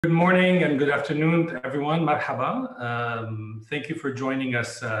Good morning and good afternoon to everyone. Marhaba. Thank you for joining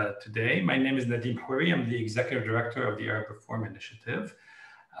us today. My name is Nadim Houry. I'm the Executive Director of the Arab Reform Initiative.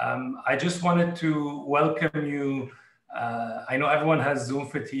 I just wanted to welcome you. I know everyone has Zoom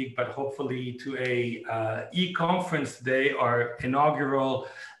fatigue, but hopefully to a e-conference today, our inaugural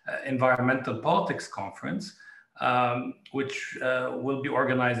environmental politics conference, which we'll be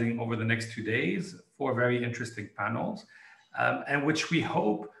organizing over the next 2 days, 4 very interesting panels. And which we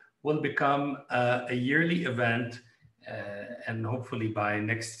hope will become a yearly event, and hopefully by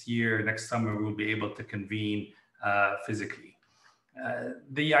next summer, we'll be able to convene physically.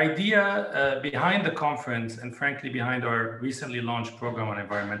 The idea behind the conference, and frankly behind our recently launched program on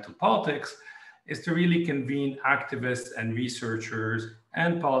environmental politics, is to really convene activists and researchers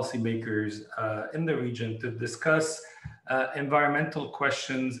and policymakers in the region to discuss environmental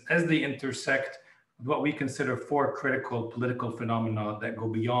questions as they intersect what we consider 4 critical political phenomena that go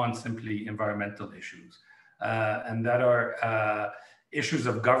beyond simply environmental issues. And that are issues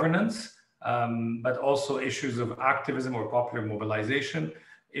of governance, but also issues of activism or popular mobilization,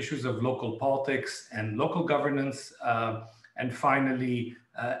 issues of local politics and local governance, and finally,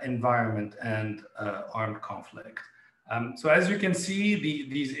 environment and armed conflict. So as you can see,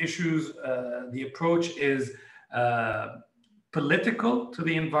 these issues, the approach is political to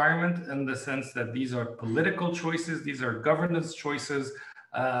the environment in the sense that these are political choices, these are governance choices.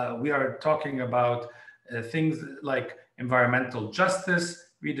 We are talking about things like environmental justice,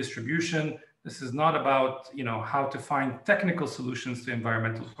 redistribution. This is not about how to find technical solutions to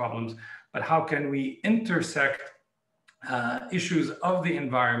environmental problems, but how can we intersect issues of the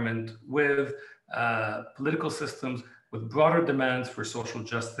environment with political systems, with broader demands for social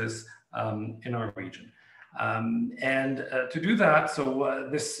justice in our region. To do that, so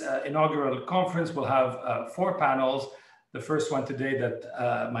this inaugural conference will have 4 panels. The first one today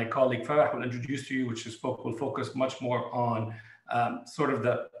that my colleague Farah will introduce to you, which will focus much more on sort of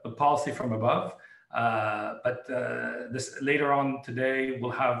the policy from above. But this later on today,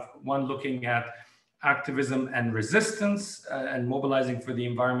 we'll have one looking at activism and resistance and mobilizing for the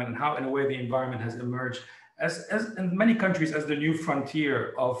environment, and how in a way the environment has emerged as in many countries as the new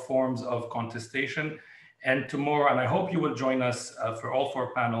frontier of forms of contestation. And tomorrow, and I hope you will join us for all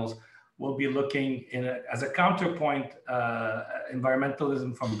 4 panels, we'll be looking as a counterpoint,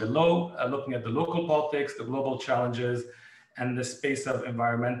 environmentalism from below, looking at the local politics, the global challenges, and the space of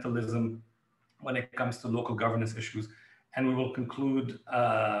environmentalism when it comes to local governance issues. And we will conclude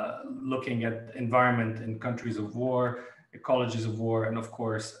looking at environment in countries of war, ecologies of war, and of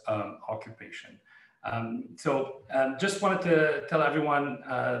course, occupation. Just wanted to tell everyone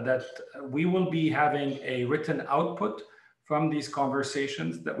that we will be having a written output from these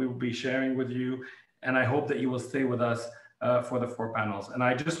conversations that we will be sharing with you. And I hope that you will stay with us for the 4 panels. And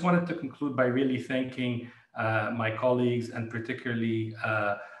I just wanted to conclude by really thanking my colleagues, and particularly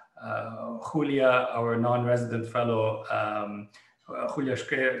Julia, our non-resident fellow, Julia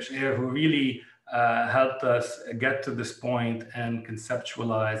Shkeir, who really helped us get to this point and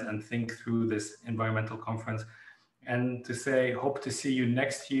conceptualize and think through this environmental conference, and to say, hope to see you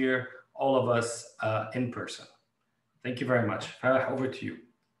next year, all of us in person. Thank you very much. Farah, over to you.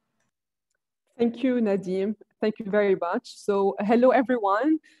 Thank you, Nadim. Thank you very much. So hello,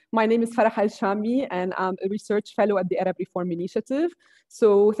 everyone. My name is Farah Al-Shami, and I'm a research fellow at the Arab Reform Initiative.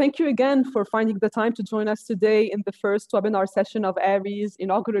 So thank you again for finding the time to join us today in the first webinar session of ARI's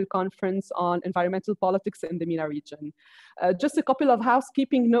inaugural conference on environmental politics in the MENA region. Just a couple of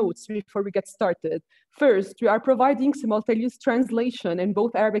housekeeping notes before we get started. First, we are providing simultaneous translation in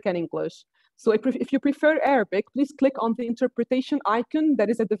both Arabic and English. So if you prefer Arabic, please click on the interpretation icon that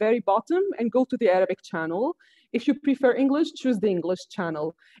is at the very bottom and go to the Arabic channel. If you prefer English, choose the English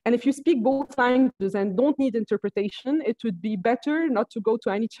channel. And if you speak both languages and don't need interpretation, it would be better not to go to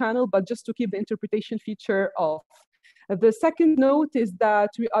any channel, but just to keep the interpretation feature off. The second note is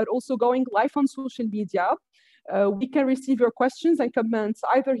that we are also going live on social media. We can receive your questions and comments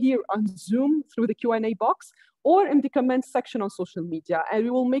either here on Zoom through the Q&A box, or in the comments section on social media, and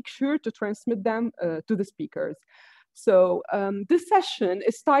we will make sure to transmit them to the speakers. So this session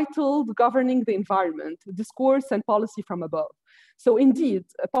is titled Governing the Environment, Discourse and Policy from Above. So indeed,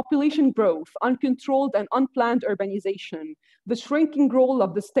 population growth, uncontrolled and unplanned urbanization, the shrinking role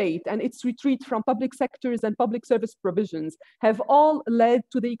of the state and its retreat from public sectors and public service provisions have all led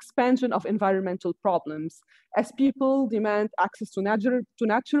to the expansion of environmental problems as people demand access to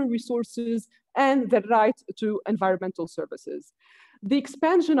natural resources and the right to environmental services. The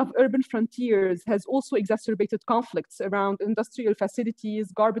expansion of urban frontiers has also exacerbated conflicts around industrial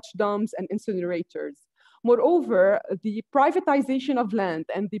facilities, garbage dumps, and incinerators. Moreover, the privatization of land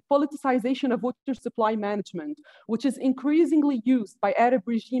and the politicization of water supply management, which is increasingly used by Arab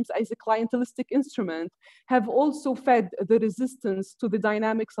regimes as a clientelistic instrument, have also fed the resistance to the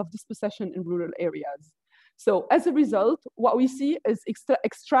dynamics of dispossession in rural areas. So as a result, what we see is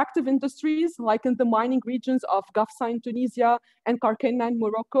extractive industries, like in the mining regions of Gafsa in Tunisia and Karkena in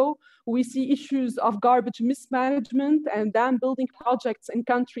Morocco. We see issues of garbage mismanagement and dam building projects in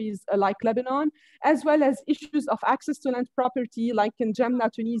countries like Lebanon, as well as issues of access to land property, like in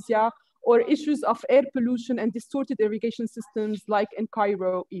Jemna, Tunisia, or issues of air pollution and distorted irrigation systems, like in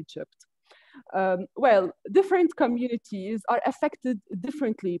Cairo, Egypt. Well, different communities are affected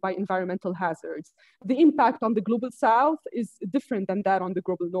differently by environmental hazards. The impact on the global south is different than that on the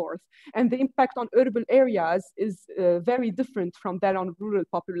global north. And the impact on urban areas is very different from that on rural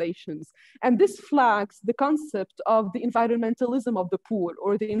populations. And this flags the concept of the environmentalism of the poor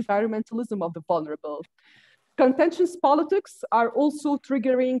or the environmentalism of the vulnerable. Contentious politics are also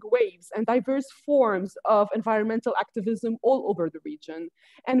triggering waves and diverse forms of environmental activism all over the region.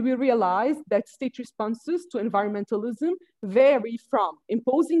 And we realize that state responses to environmentalism vary from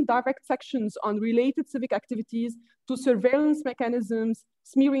imposing direct sanctions on related civic activities to surveillance mechanisms,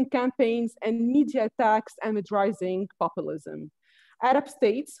 smearing campaigns, and media attacks amid rising populism. Arab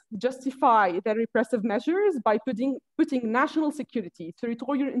states justify their repressive measures by putting national security,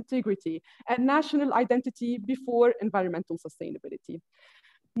 territorial integrity, and national identity before environmental sustainability.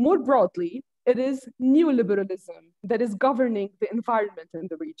 More broadly, it is neoliberalism that is governing the environment in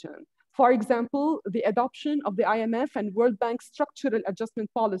the region. For example, the adoption of the IMF and World Bank structural adjustment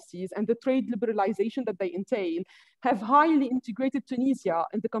policies and the trade liberalization that they entail have highly integrated Tunisia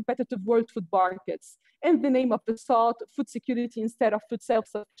in the competitive world food markets in the name of the sought food security instead of food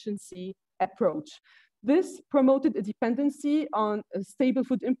self-sufficiency approach. This promoted a dependency on stable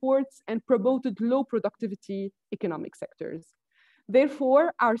food imports and promoted low productivity economic sectors.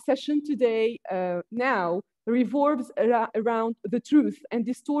 Therefore, our session today now revolves around the truth and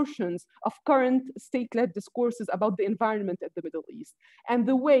distortions of current state-led discourses about the environment in the Middle East and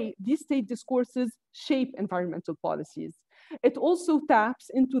the way these state discourses shape environmental policies. It also taps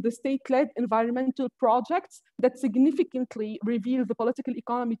into the state-led environmental projects that significantly reveal the political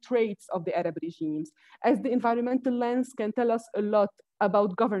economy traits of the Arab regimes, as the environmental lens can tell us a lot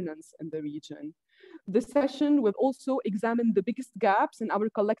about governance in the region. This session will also examine the biggest gaps in our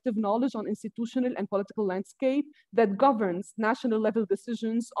collective knowledge on institutional and political landscape that governs national level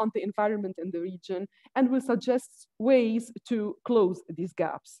decisions on the environment in the region and will suggest ways to close these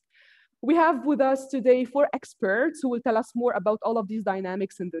gaps. We have with us today 4 experts who will tell us more about all of these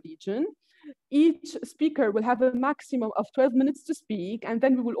dynamics in the region. Each speaker will have a maximum of 12 minutes to speak, and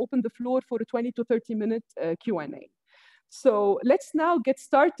then we will open the floor for a 20 to 30-minute Q&A. So let's now get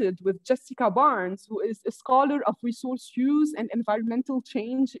started with Jessica Barnes, who is a scholar of resource use and environmental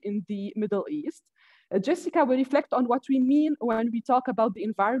change in the Middle East. Jessica will reflect on what we mean when we talk about the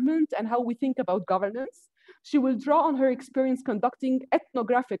environment and how we think about governance. She will draw on her experience conducting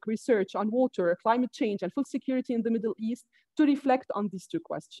ethnographic research on water, climate change, and food security in the Middle East to reflect on these 2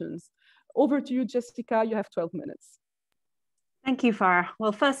 questions. Over to you, Jessica. You have 12 minutes. Thank you, Farah.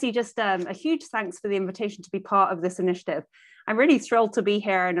 Well, firstly, just a huge thanks for the invitation to be part of this initiative. I'm really thrilled to be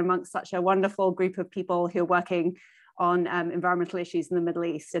here and amongst such a wonderful group of people who are working on environmental issues in the Middle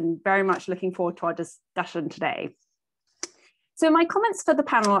East, and very much looking forward to our discussion today. So in my comments for the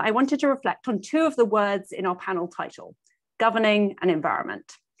panel, I wanted to reflect on 2 of the words in our panel title, governing and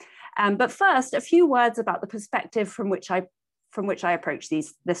environment. But first, a few words about the perspective from which I approach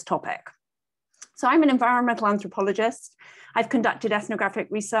this topic. So I'm an environmental anthropologist. I've conducted ethnographic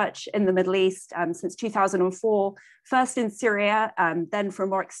research in the Middle East since 2004, first in Syria, then for a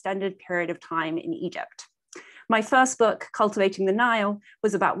more extended period of time in Egypt. My first book, Cultivating the Nile,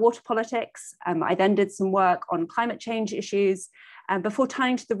 was about water politics. I then did some work on climate change issues before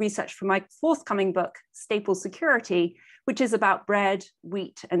turning to the research for my forthcoming book, Staple Security, which is about bread,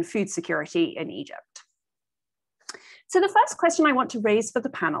 wheat, and food security in Egypt. So the first question I want to raise for the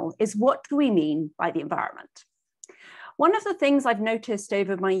panel is, what do we mean by the environment? One of the things I've noticed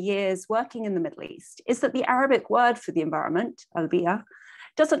over my years working in the Middle East is that the Arabic word for the environment, al-bi'a,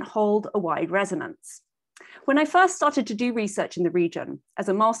 doesn't hold a wide resonance. When I first started to do research in the region as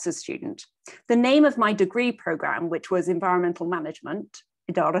a master's student, the name of my degree program, which was Environmental Management,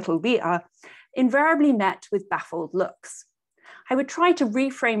 Idarat al-Bi'a, invariably met with baffled looks. I would try to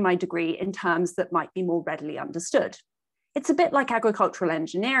reframe my degree in terms that might be more readily understood. It's a bit like agricultural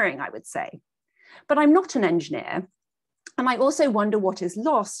engineering, I would say. But I'm not an engineer, and I also wonder what is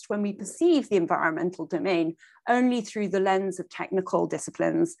lost when we perceive the environmental domain only through the lens of technical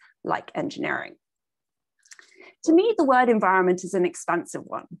disciplines like engineering. To me, the word environment is an expansive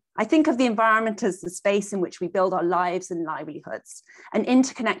one. I think of the environment as the space in which we build our lives and livelihoods, an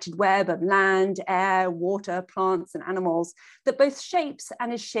interconnected web of land, air, water, plants, and animals that both shapes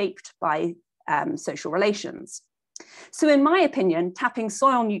and is shaped by social relations. So in my opinion, tapping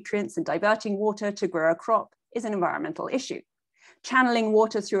soil nutrients and diverting water to grow a crop is an environmental issue. Channeling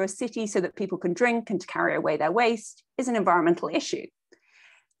water through a city so that people can drink and to carry away their waste is an environmental issue.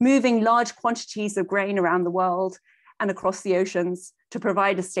 Moving large quantities of grain around the world and across the oceans to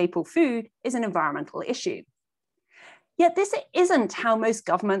provide a staple food is an environmental issue. Yet this isn't how most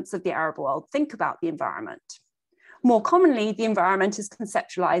governments of the Arab world think about the environment. More commonly, the environment is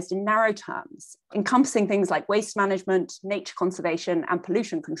conceptualized in narrow terms, encompassing things like waste management, nature conservation, and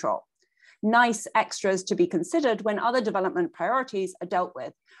pollution control. Nice extras to be considered when other development priorities are dealt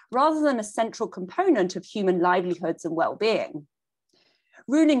with, rather than a central component of human livelihoods and well-being.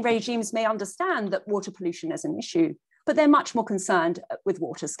 Ruling regimes may understand that water pollution is an issue, but they're much more concerned with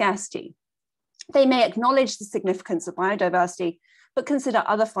water scarcity. They may acknowledge the significance of biodiversity, but consider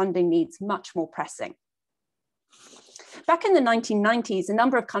other funding needs much more pressing. Back in the 1990s, a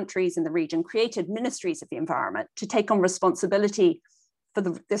number of countries in the region created ministries of the environment to take on responsibility for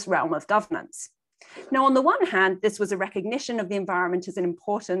this realm of governance. Now, on the one hand, this was a recognition of the environment as an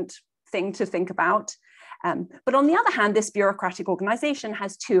important thing to think about. But on the other hand, this bureaucratic organization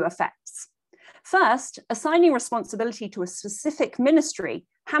has two effects. First, assigning responsibility to a specific ministry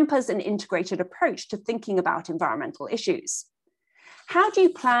hampers an integrated approach to thinking about environmental issues. How do you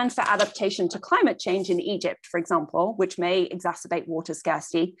plan for adaptation to climate change in Egypt, for example, which may exacerbate water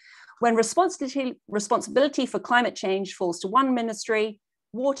scarcity, when responsibility for climate change falls to one ministry,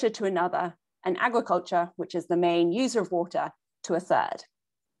 water to another, and agriculture, which is the main user of water, to a third?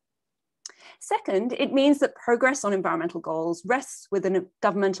 Second, it means that progress on environmental goals rests within a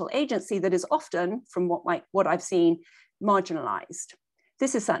governmental agency that is often, from what I've seen, marginalized.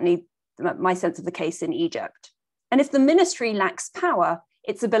 This is certainly my sense of the case in Egypt. And if the ministry lacks power,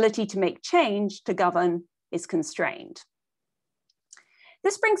 its ability to make change, to govern, is constrained.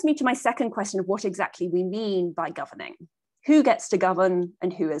 This brings me to my second question of what exactly we mean by governing. Who gets to govern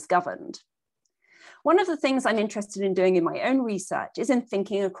and who is governed? One of the things I'm interested in doing in my own research is in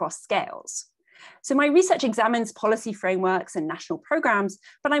thinking across scales. So my research examines policy frameworks and national programs,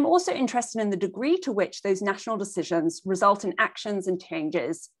 but I'm also interested in the degree to which those national decisions result in actions and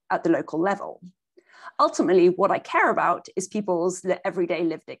changes at the local level. Ultimately, what I care about is people's everyday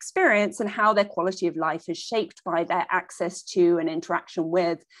lived experience and how their quality of life is shaped by their access to and interaction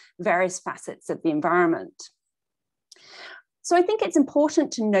with various facets of the environment. So I think it's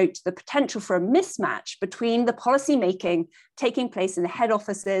important to note the potential for a mismatch between the policy making taking place in the head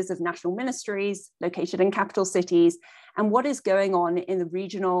offices of national ministries located in capital cities and what is going on in the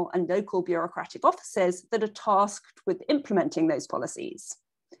regional and local bureaucratic offices that are tasked with implementing those policies.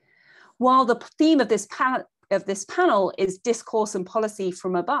 While the theme of this panel is discourse and policy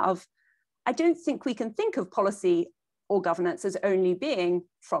from above, I don't think we can think of policy or governance as only being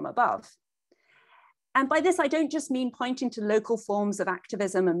from above. And by this, I don't just mean pointing to local forms of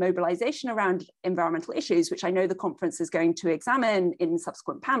activism and mobilization around environmental issues, which I know the conference is going to examine in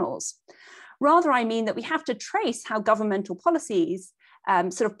subsequent panels. Rather, I mean that we have to trace how governmental policies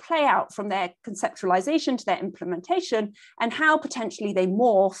sort of play out from their conceptualization to their implementation and how potentially they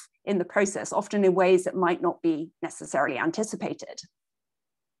morph in the process, often in ways that might not be necessarily anticipated.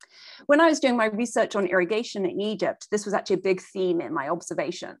 When I was doing my research on irrigation in Egypt, this was actually a big theme in my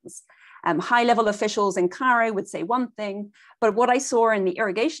observations. High-level officials in Cairo would say one thing, but what I saw in the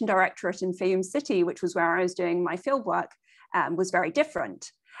irrigation directorate in Fayoum City, which was where I was doing my fieldwork, was very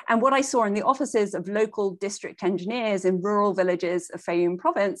different. And what I saw in the offices of local district engineers in rural villages of Fayoum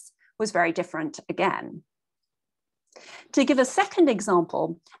province was very different again. To give a second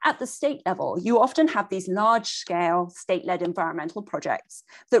example, at the state level, you often have these large-scale state-led environmental projects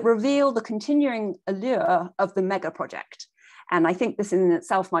that reveal the continuing allure of the mega project. And I think this in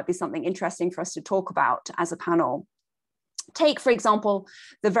itself might be something interesting for us to talk about as a panel. Take, for example,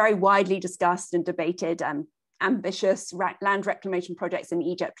 the very widely discussed and debated ambitious land reclamation projects in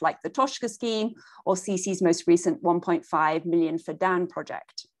Egypt, like the Toshka scheme or Sisi's most recent 1.5 million Fadan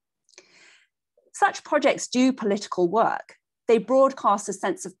project. Such projects do political work. They broadcast a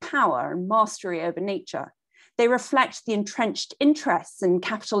sense of power and mastery over nature. They reflect the entrenched interests in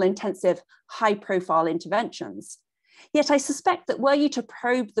capital-intensive, high-profile interventions. Yet I suspect that were you to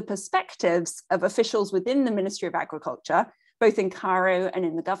probe the perspectives of officials within the Ministry of Agriculture, both in Cairo and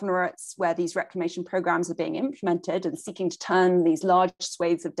in the governorates where these reclamation programs are being implemented and seeking to turn these large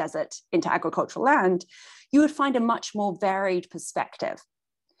swathes of desert into agricultural land, you would find a much more varied perspective.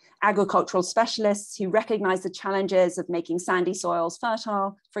 agricultural specialists who recognize the challenges of making sandy soils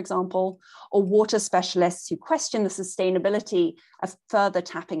fertile, for example, or water specialists who question the sustainability of further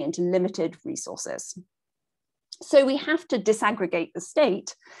tapping into limited resources. So we have to disaggregate the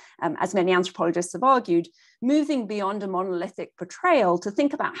state, as many anthropologists have argued, moving beyond a monolithic portrayal to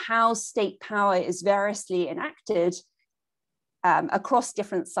think about how state power is variously enacted across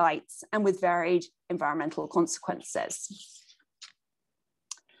different sites and with varied environmental consequences.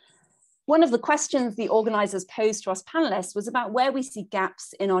 One of the questions the organizers posed to us panelists was about where we see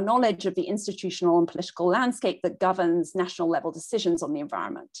gaps in our knowledge of the institutional and political landscape that governs national level decisions on the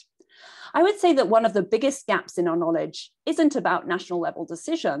environment. I would say that one of the biggest gaps in our knowledge isn't about national level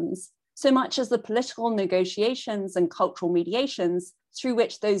decisions, so much as the political negotiations and cultural mediations through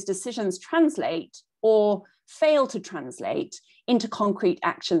which those decisions translate or fail to translate into concrete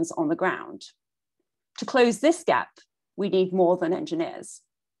actions on the ground. To close this gap, we need more than engineers.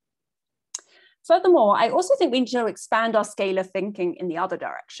 Furthermore, I also think we need to expand our scale of thinking in the other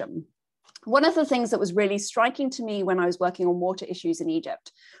direction. One of the things that was really striking to me when I was working on water issues in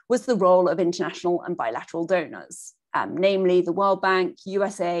Egypt was the role of international and bilateral donors, namely the World Bank,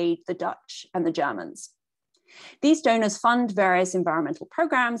 USAID, the Dutch, and the Germans. These donors fund various environmental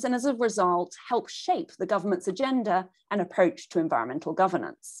programs and as a result, help shape the government's agenda and approach to environmental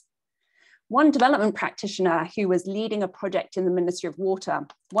governance. One development practitioner who was leading a project in the Ministry of Water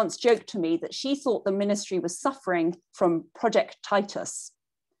once joked to me that she thought the ministry was suffering from projectitis.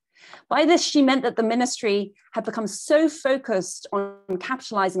 By this, she meant that the ministry had become so focused on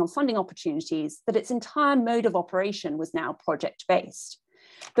capitalizing on funding opportunities that its entire mode of operation was now project-based.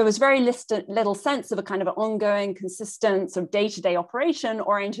 There was very little sense of a kind of an ongoing, consistent sort of day-to-day operation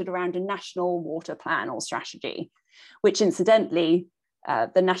oriented around a national water plan or strategy, which incidentally,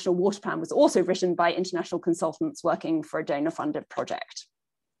 the National Water Plan was also written by international consultants working for a donor-funded project.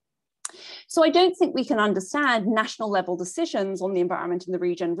 So I don't think we can understand national level decisions on the environment in the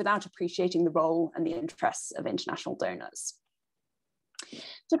region without appreciating the role and the interests of international donors.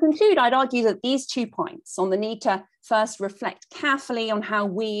 To conclude, I'd argue that these 2 points on the need to first reflect carefully on how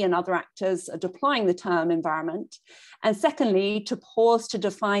we and other actors are deploying the term environment, and secondly, to pause to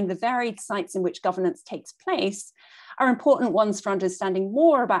define the varied sites in which governance takes place, are important ones for understanding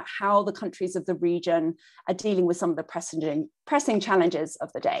more about how the countries of the region are dealing with some of the pressing challenges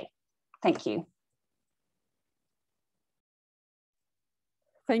of the day. Thank you.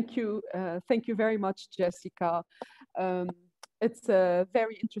 Thank you. Thank you very much, Jessica. It's a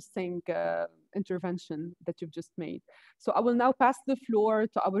very interesting intervention that you've just made. So I will now pass the floor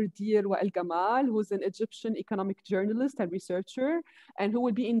to our dear Wael Gamal, who's an Egyptian economic journalist and researcher, and who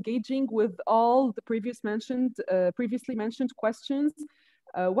will be engaging with all the previously mentioned questions.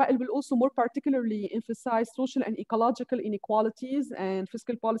 Wael will also more particularly emphasize social and ecological inequalities and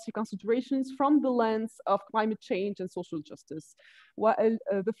fiscal policy considerations from the lens of climate change and social justice. Wael,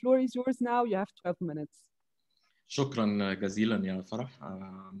 the floor is yours now. You have 12 minutes. شكرا جزيلا يا فرح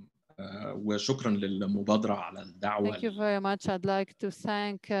وشكرا للمبادرة على الدعوة. Thank you very much. I'd like to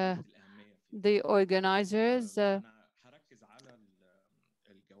thank the organizers.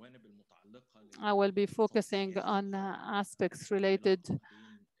 I will be focusing on aspects related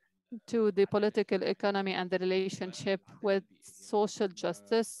to the political economy and the relationship with social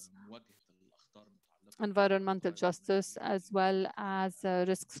justice, environmental justice, as well as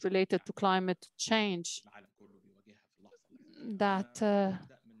risks related to climate change that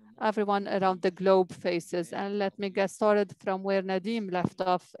everyone around the globe faces. And let me get started from where Nadim left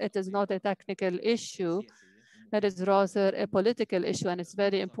off. It is not a technical issue. It is rather a political issue, and it's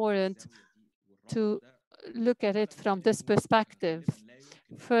very important to look at it from this perspective.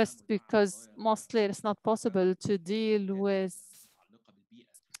 First, because mostly it's not possible to deal with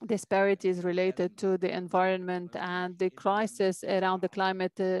disparities related to the environment and the crisis around the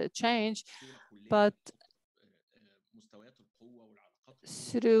climate change, but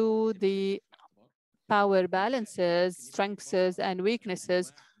through the power balances, strengths, and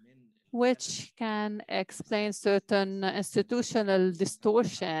weaknesses, which can explain certain institutional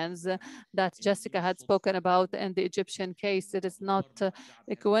distortions that Jessica had spoken about in the Egyptian case. It is not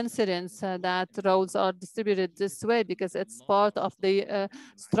a coincidence that roles are distributed this way, because it's part of the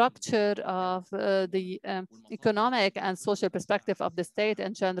structure of the economic and social perspective of the state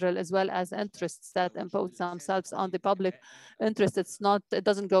in general, as well as interests that impose themselves on the public interest. It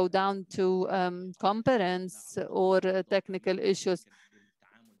doesn't go down to competence or technical issues.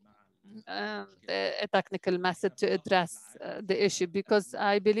 A technical method to address the issue, because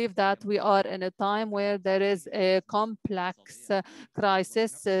I believe that we are in a time where there is a complex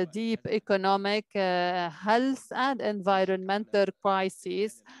crisis, deep economic, health, and environmental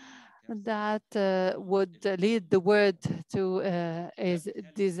crises that would lead the world to is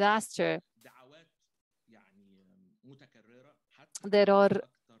disaster. There are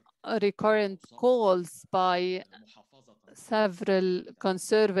recurrent calls by several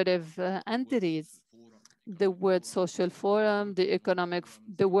conservative entities, the World Social Forum,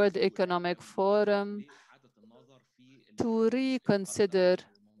 the World Economic Forum, to reconsider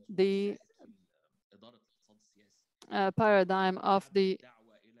the paradigm of the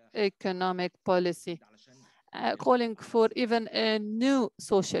economic policy, calling for even a new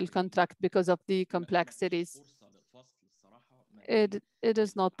social contract because of the complexities. It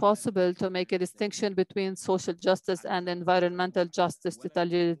is not possible to make a distinction between social justice and environmental justice, to tell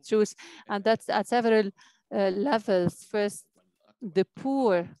you the truth. And that's at several levels. First, the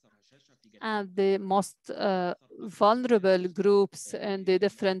poor and the most vulnerable groups in the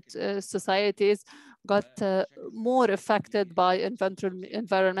different societies got more affected by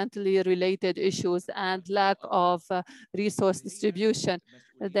environmentally related issues and lack of resource distribution.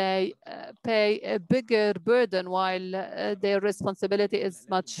 They pay a bigger burden while their responsibility is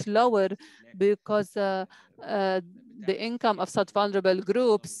much lower because the income of such vulnerable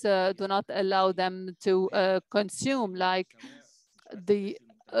groups do not allow them to consume like the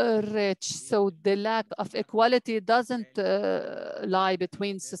rich. So the lack of equality doesn't lie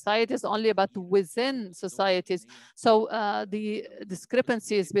between societies only, but within societies. So the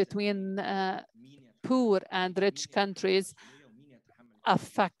discrepancies between poor and rich countries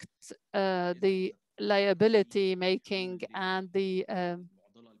affect the liability making and the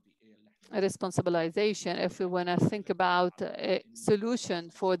responsibilization. If we want to think about a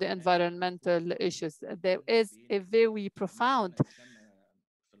solution for the environmental issues, there is a very profound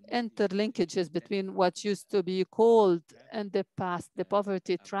interlinkages between what used to be called in the past the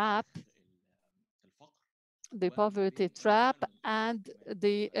poverty trap and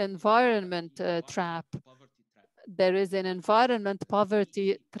the environment trap. There is an environment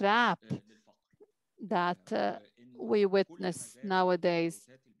poverty trap that we witness nowadays.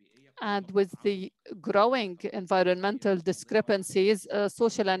 And with the growing environmental discrepancies,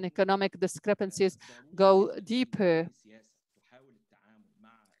 social and economic discrepancies go deeper.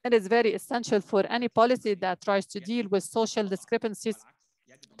 It is very essential for any policy that tries to deal with social discrepancies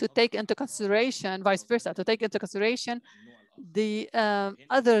to take into consideration, vice versa, to take into consideration the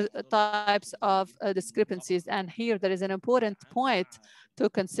other types of discrepancies. And here there is an important point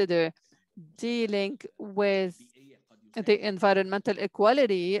to consider. Dealing with the environmental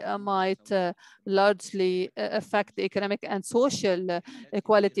equality might largely affect the economic and social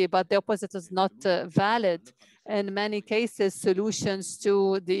equality, but the opposite is not valid. In many cases, solutions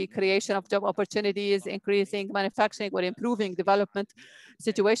to the creation of job opportunities, increasing manufacturing, or improving development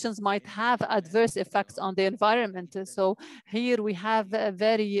situations might have adverse effects on the environment. So here we have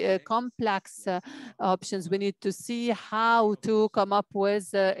very complex options. We need to see how to come up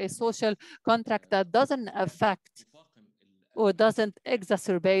with a social contract that doesn't affect or doesn't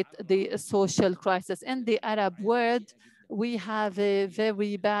exacerbate the social crisis. In the Arab world, we have a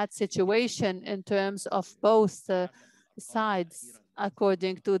very bad situation in terms of both sides,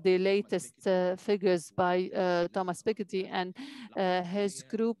 according to the latest figures by Thomas Piketty and his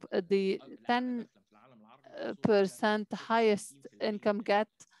group. The 10% highest income get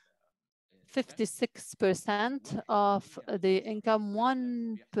 56% of the income,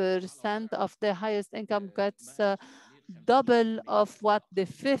 1% of the highest income gets double of what the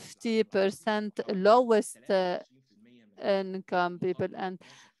 50% lowest income people, and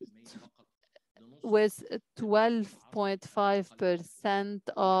with 12.5%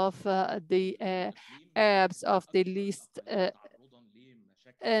 of the Arabs of the least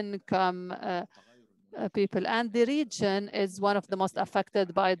income people. And the region is one of the most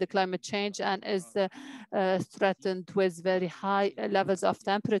affected by the climate change and is threatened with very high levels of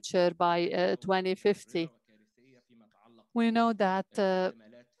temperature by 2050. We know that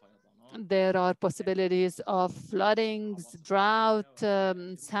there are possibilities of floodings, drought,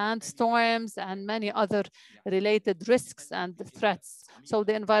 sandstorms, and many other related risks and threats. So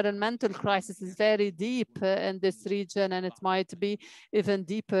the environmental crisis is very deep in this region, and it might be even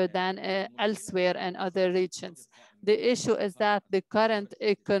deeper than elsewhere in other regions. The issue is that the current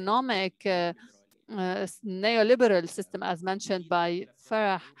economic neoliberal system, as mentioned by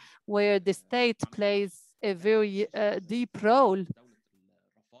Farah, where the state plays a very deep role,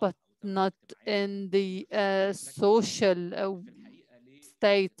 but not in the social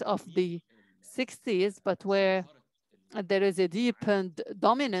state of the 60s, but where there is a deepened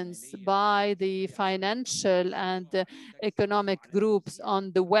dominance by the financial and economic groups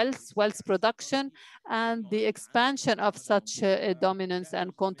on the wealth production, and the expansion of such a dominance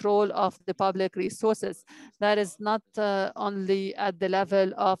and control of the public resources. That is not only at the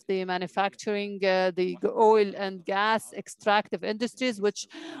level of the manufacturing, the oil and gas extractive industries, which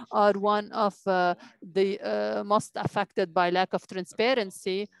are one of the most affected by lack of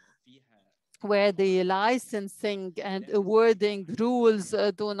transparency, where the licensing and awarding rules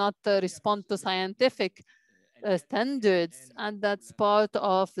do not respond to scientific standards, and that's part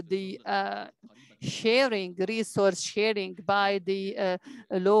of the resource sharing by the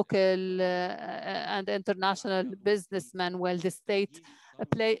local and international businessmen, while the state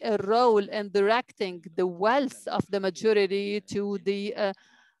play a role in directing the wealth of the majority to the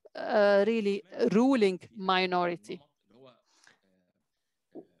really ruling minority.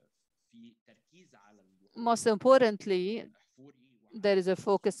 Most importantly, there is a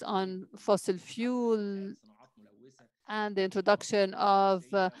focus on fossil fuel and the introduction of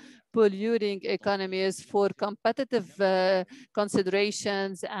polluting economies for competitive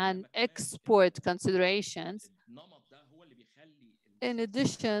considerations and export considerations. In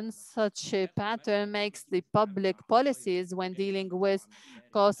addition, such a pattern makes the public policies when dealing with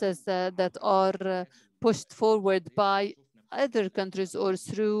causes that are pushed forward by other countries or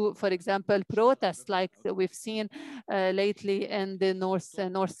through, for example, protests like we've seen lately in the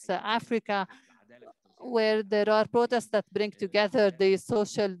North Africa, where there are protests that bring together the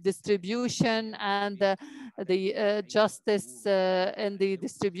social distribution and the justice in the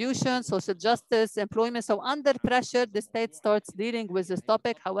distribution, social justice, employment. So under pressure, the state starts dealing with this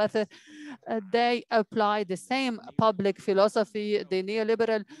topic. However, they apply the same public philosophy, the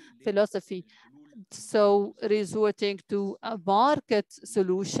neoliberal philosophy. So resorting to market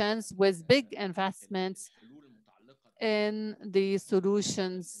solutions with big investments in the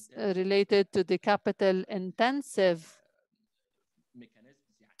solutions related to the capital intensive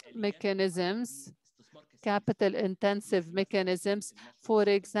mechanisms, for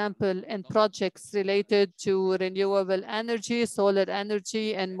example, in projects related to renewable energy, solar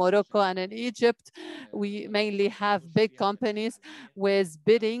energy in Morocco and in Egypt. We mainly have big companies with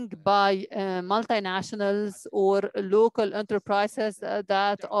bidding by multinationals or local enterprises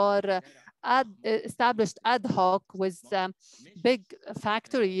that are established ad hoc with big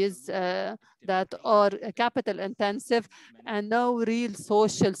factories that are capital intensive, and no real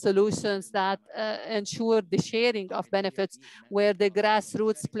social solutions that ensure the sharing of benefits, where the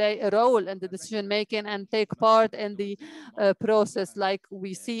grassroots play a role in the decision making and take part in the process, like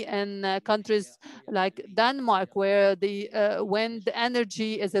we see in countries like Denmark, where the wind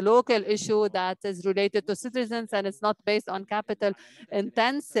energy is a local issue that is related to citizens and it's not based on capital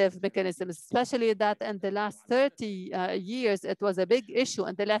intensive mechanisms, especially that in the last 30 years, it was a big issue.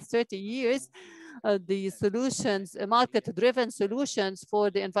 In the last 30 years, the solutions, market-driven solutions for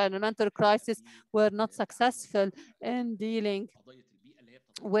the environmental crisis were not successful in dealing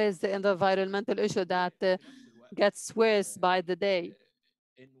with the environmental issue that gets worse by the day.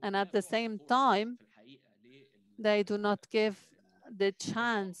 And at the same time, they do not give the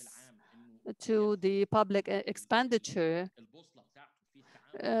chance to the public expenditure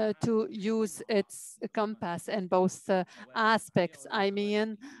to use its compass in both aspects. I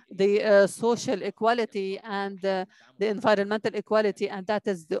mean, the social equality and the environmental equality, and that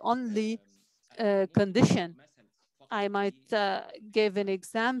is the only condition. I might give an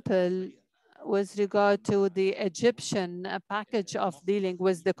example with regard to the Egyptian package of dealing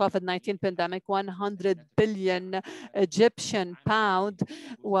with the COVID-19 pandemic. 100 billion Egyptian pound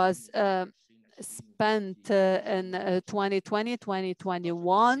was spent in 2020,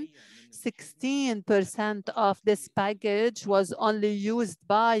 2021. 16% of this package was only used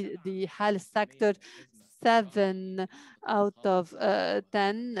by the health sector, 7 out of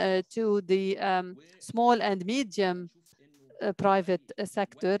 10 to the small and medium private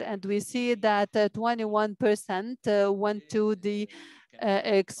sector. And we see that 21% went to the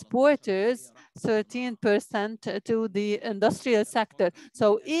exporters, 13% to the industrial sector.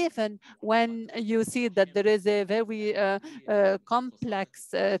 So even when you see that there is a very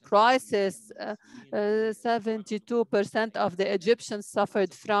complex crisis, 72% of the Egyptians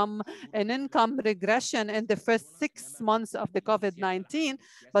suffered from an income regression in the first 6 months of the COVID-19.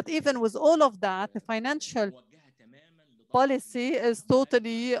 But even with all of that, the financial policy is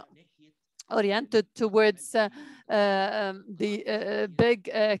totally oriented towards the big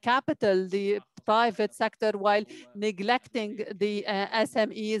capital, the private sector, while neglecting the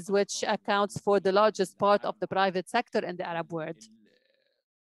SMEs, which accounts for the largest part of the private sector in the Arab world.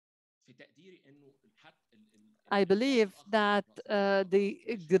 I believe that the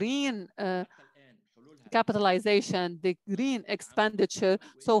green capitalization, the green expenditure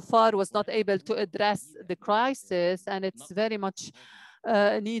so far was not able to address the crisis, and it's very much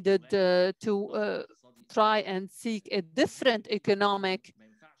needed to try and seek a different economic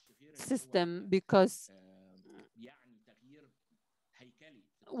system, because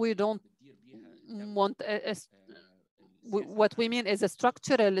we don't want what we mean is a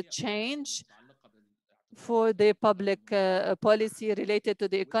structural change for the public policy related to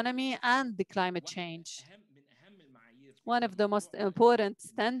the economy and the climate change. One of the most important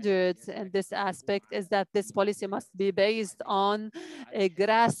standards in this aspect is that this policy must be based on a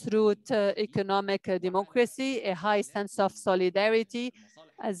grassroots economic democracy, a high sense of solidarity,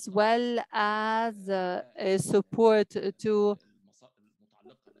 as well as a support to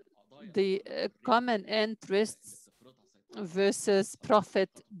the common interests versus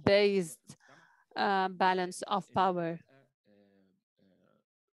profit-based balance of power.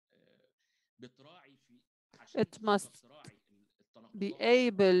 It must be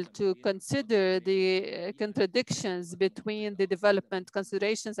able to consider the contradictions between the development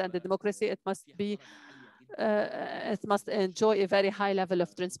considerations and the democracy. It must enjoy a very high level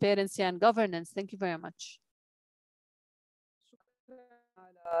of transparency and governance. Thank you very much.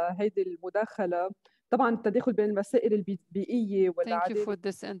 هيدي المداخلة. طبعا التداخل بين المسائل البيئية والعدالة. Thank you for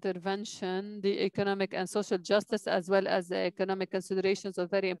this intervention. The economic and social justice, as well as the economic considerations, are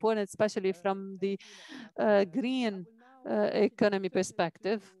very important, especially from the green economy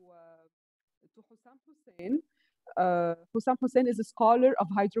perspective. To Hussam Hussein. Hussam Hussein is a scholar of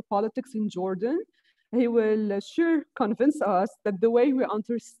hydropolitics in Jordan. He will sure convince us that the way we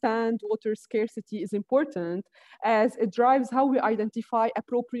understand water scarcity is important, as it drives how we identify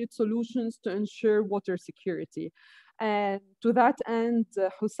appropriate solutions to ensure water security. And to that end,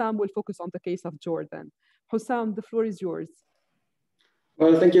 Hussam will focus on the case of Jordan. Hussam, the floor is yours.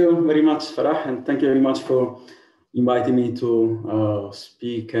 Well, thank you very much, Farah, and thank you very much for inviting me to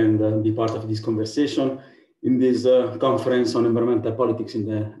speak and be part of this conversation in this conference on environmental politics in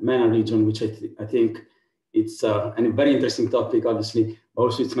the MENA region, which I think it's a very interesting topic, obviously.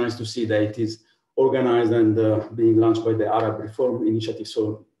 Also, it's nice to see that it is organized and being launched by the Arab Reform Initiative.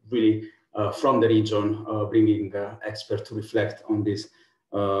 So really from the region, bringing experts to reflect on this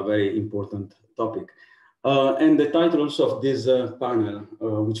very important topic. And the title also of this panel,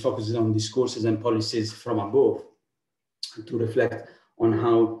 which focuses on discourses and policies from above, to reflect on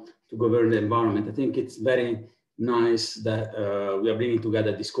how to govern the environment. I think it's very nice that we are bringing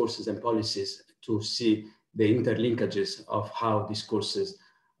together discourses and policies to see the interlinkages of how discourses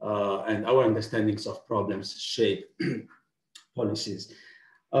and our understandings of problems shape policies.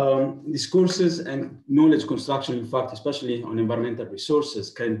 Discourses and knowledge construction, in fact, especially on environmental resources,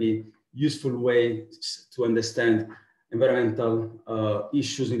 can be useful ways to understand environmental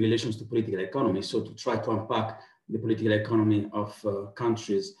issues in relation to political economy. So to try to unpack the political economy of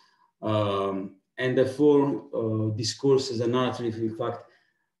countries. And therefore, discourses and narratives, in fact,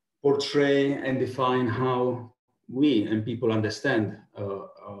 portray and define how we and people understand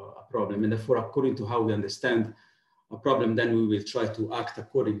a problem. And therefore, according to how we understand a problem, then we will try to act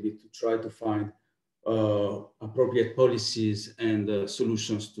accordingly to try to find appropriate policies and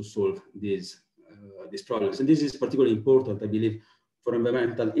solutions to solve these problems. And this is particularly important, I believe, for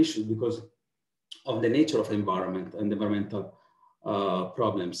environmental issues because of the nature of environment and environmental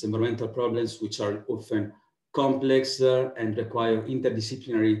problems. Environmental problems which are often complex and require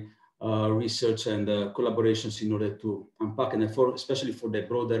interdisciplinary research and collaborations in order to unpack, and therefore, especially for the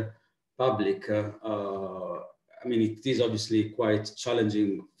broader public, I mean, it is obviously quite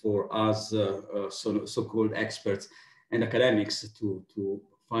challenging for us so-called experts and academics to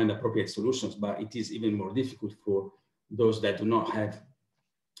find appropriate solutions, but it is even more difficult for those that do not have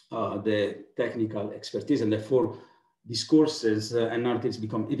the technical expertise, and therefore discourses and narratives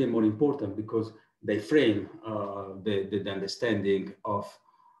become even more important because they frame the understanding of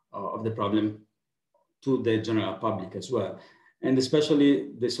the problem to the general public as well. And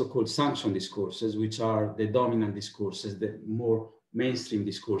especially the so-called sanction discourses, which are the dominant discourses, the more mainstream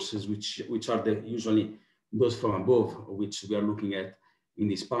discourses, which are usually those from above, which we are looking at in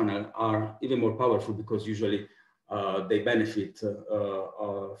this panel, are even more powerful because usually they benefit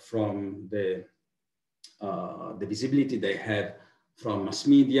from the visibility they have from mass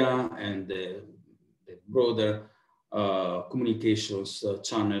media and the broader communications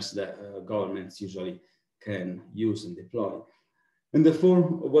channels that governments usually can use and deploy. And therefore,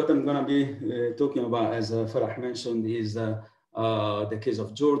 what I'm going to be talking about, as Farah mentioned, is the case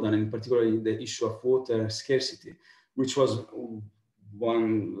of Jordan, and particularly the issue of water scarcity, which was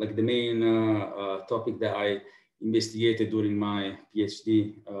one, like the main topic that I investigated during my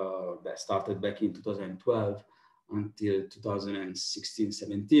PhD that started back in 2012 until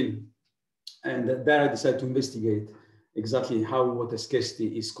 2016-17. And there I decided to investigate exactly how water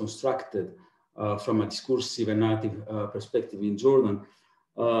scarcity is constructed from a discursive and narrative perspective in Jordan,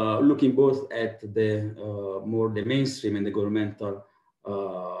 looking both at the more the mainstream and the governmental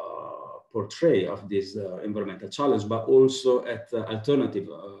portray of this environmental challenge, but also at alternative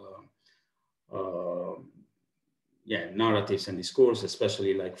narratives and discourse,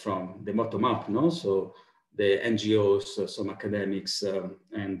 especially like from the bottom up, no? So the NGOs, some academics,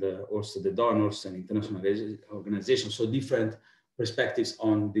 and also the donors and international organizations. So different perspectives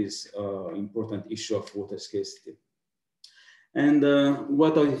on this important issue of water scarcity. And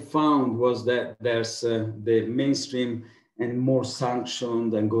what I found was that there's the mainstream and more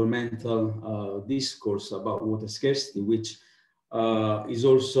sanctioned and governmental discourse about water scarcity, which is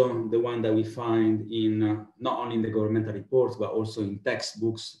also the one that we find in not only in the governmental reports, but also in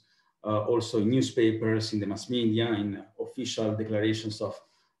textbooks, also in newspapers, in the mass media, in official declarations of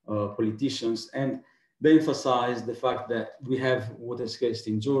politicians. And they emphasize the fact that we have water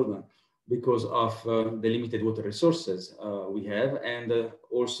scarcity in Jordan because of the limited water resources we have, and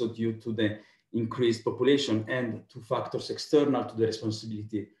also due to the increased population and to factors external to the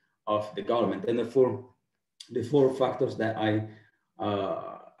responsibility of the government. And therefore, the four factors that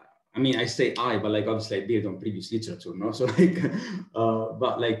I mean, I say but like obviously I build on previous literature, no? So like,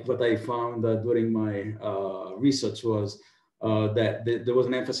 but like what I found during my research was that there was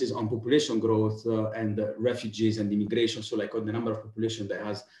an emphasis on population growth and refugees and immigration. So like on the number of population that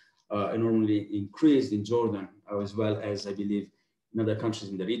has enormously increased in Jordan, as well as I believe in other countries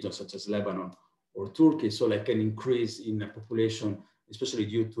in the region, such as Lebanon or Turkey. So like an increase in population, especially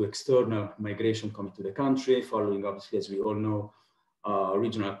due to external migration coming to the country, following obviously, as we all know,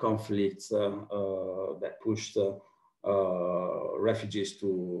 regional conflicts that pushed refugees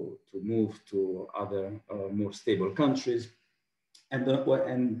to move to other more stable countries. And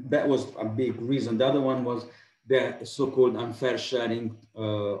that was a big reason. The other one was the so-called unfair sharing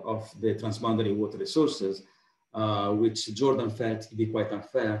of the transboundary water resources, which Jordan felt to be quite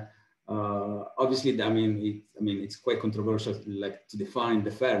unfair. Obviously, I mean, it's quite controversial, like to define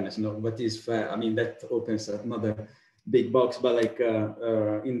the fairness. You know, what is fair? I mean, that opens another big box. But like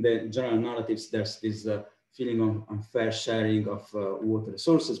in the general narratives, there's this feeling of unfair sharing of water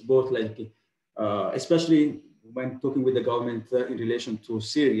resources, both like, especially when talking with the government in relation to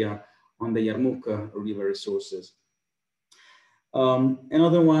Syria on the Yarmouk river resources.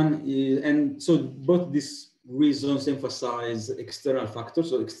 Another one is, and so both these reasons emphasize external factors,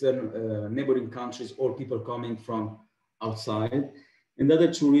 so external neighboring countries or people coming from outside. And the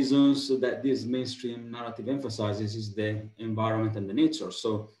other two reasons that this mainstream narrative emphasizes is the environment and the nature.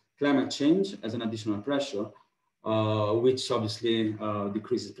 So climate change as an additional pressure, which obviously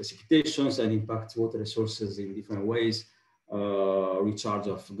decreases precipitations and impacts water resources in different ways, recharge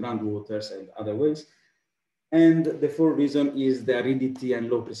of groundwaters and other ways. And the fourth reason is the aridity and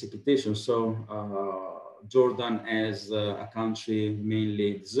low precipitation. So Jordan as a country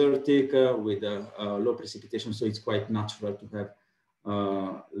mainly desertic with low precipitation, so it's quite natural to have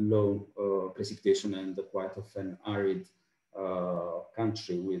low precipitation and quite often arid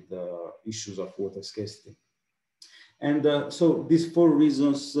country with issues of water scarcity. And so these four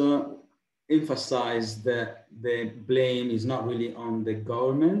reasons emphasize that the blame is not really on the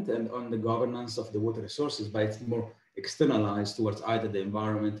government and on the governance of the water resources, but it's more externalized towards either the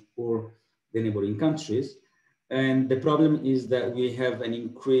environment or the neighboring countries. And the problem is that we have an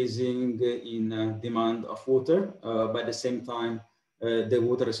increasing in demand of water, but at the same time, the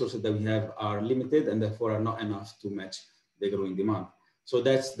water resources that we have are limited and therefore are not enough to match the growing demand. So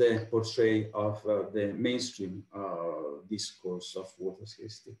that's the portrait of the mainstream discourse of water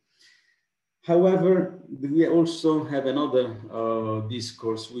scarcity. However, we also have another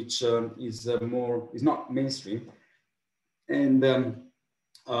discourse which is not mainstream, and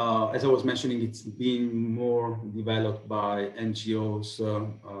as I was mentioning, it's being more developed by NGOs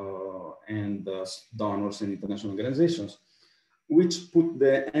and donors and international organizations, which put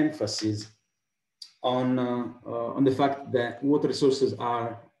the emphasis on the fact that water resources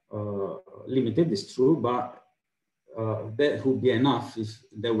are limited, it's true, but that would be enough if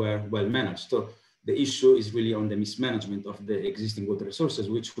they were well managed. So the issue is really on the mismanagement of the existing water resources,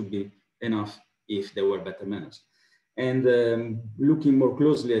 which would be enough if they were better managed. And looking more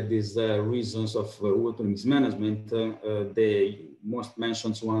closely at these reasons of water mismanagement, the most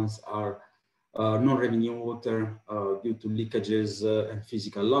mentioned ones are non-revenue water due to leakages and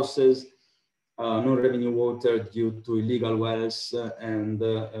physical losses, non-revenue water due to illegal wells and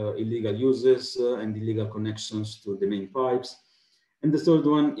illegal uses and illegal connections to the main pipes. And the third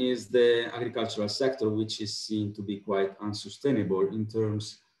one is the agricultural sector, which is seen to be quite unsustainable in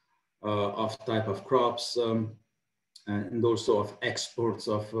terms of type of crops and also of exports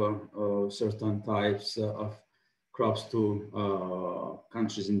of certain types of crops to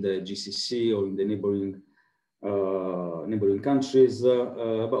countries in the GCC or in the neighboring countries,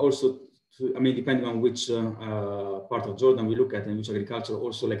 but also to, I mean, depending on which part of Jordan we look at and which agriculture,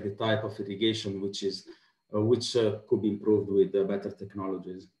 also like the type of irrigation, which is could be improved with better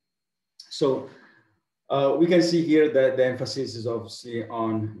technologies. So we can see here that the emphasis is obviously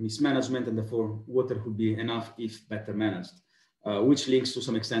on mismanagement, and therefore water could be enough if better managed, which links to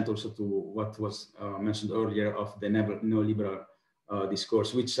some extent also to what was mentioned earlier of the neoliberal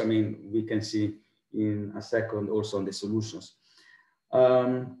discourse, which, I mean, we can see in a second also on the solutions.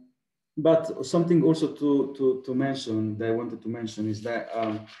 But something also to mention that I wanted to mention is that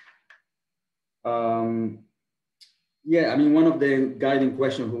yeah, I mean, one of the guiding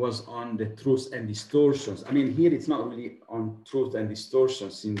questions was on the truth and distortions. I mean, here it's not really on truth and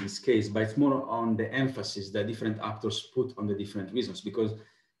distortions in this case, but it's more on the emphasis that different actors put on the different reasons. Because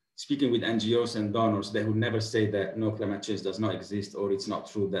speaking with NGOs and donors, they would never say that no, climate change does not exist, or it's not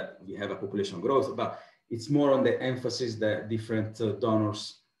true that we have a population growth, but it's more on the emphasis that different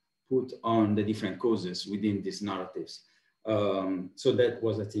donors put on the different causes within these narratives. So that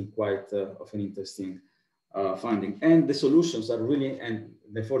was, I think, quite of an interesting finding. And the solutions are really, and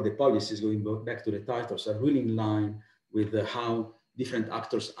therefore the policies, going back to the titles, are really in line with how different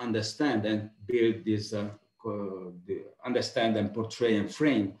actors understand and build this, understand and portray and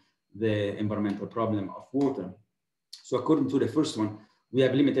frame the environmental problem of water. So according to the first one, we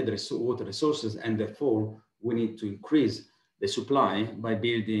have limited water resources, and therefore we need to increase the supply by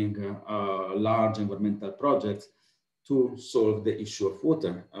building large environmental projects to solve the issue of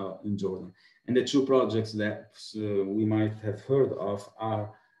water in Jordan. And the two projects that we might have heard of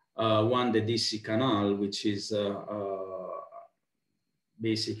are one, the DC Canal, which is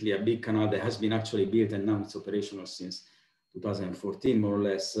basically a big canal that has been actually built and now it's operational since 2014, more or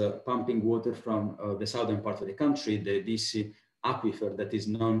less, pumping water from the southern part of the country, the DC aquifer, that is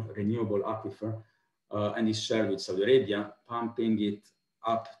non-renewable aquifer, and is shared with Saudi Arabia, pumping it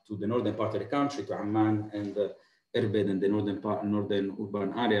up to the northern part of the country, to Amman and Erbed and the northern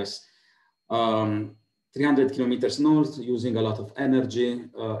urban areas, 300 kilometers north, using a lot of energy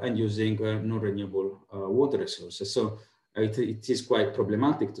and using non-renewable water resources. So it is quite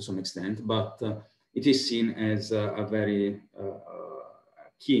problematic to some extent, but it is seen as a very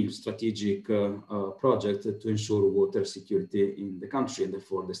key strategic project to ensure water security in the country and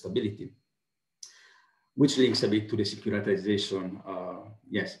therefore the stability, which links a bit to the securitization.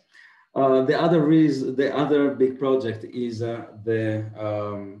 Yes. The other big project is the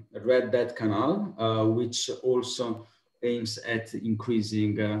Red Bed Canal, which also aims at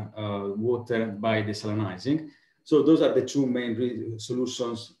increasing water by desalinizing. So those are the two main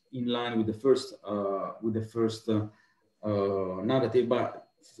solutions in line with the first narrative. But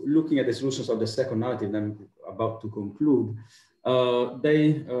looking at the solutions of the second narrative, I'm about to conclude.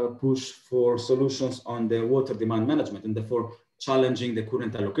 They push for solutions on the water demand management and therefore challenging the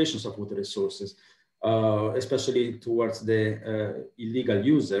current allocations of water resources, especially towards the illegal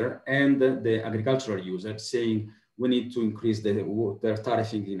user and the agricultural user, saying we need to increase the water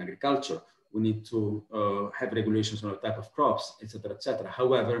tariffing in agriculture. We need to have regulations on the type of crops, etc., etc.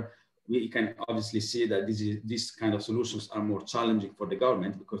 However, we can obviously see that these kind of solutions are more challenging for the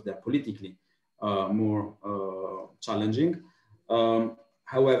government because they are politically more challenging.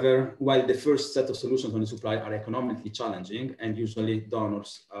 However, while the first set of solutions on the supply are economically challenging, and usually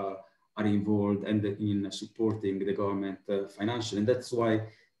donors are involved and in supporting the government financially, and that's why,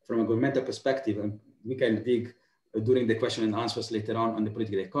 from a governmental perspective, and we can dig during the question and answers later on the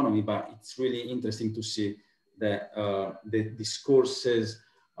political economy, but it's really interesting to see that the discourses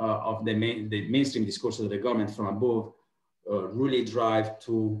of the mainstream discourses of the government from above really drive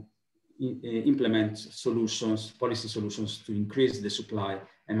to implement solutions, policy solutions to increase the supply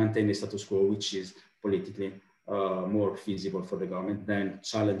and maintain the status quo, which is politically more feasible for the government than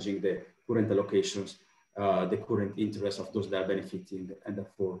challenging the current allocations, the current interests of those that are benefiting, and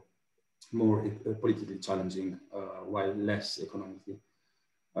therefore more politically challenging while less economically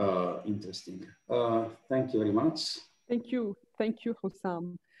interesting. Thank you very much. Thank you,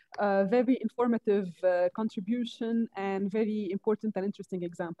 Hussam. Very informative contribution and very important and interesting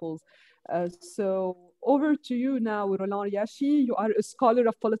examples. So over to you now, Roland Riachi. You are a scholar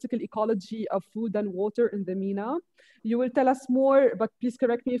of political ecology of food and water in the MENA. You will tell us more, but please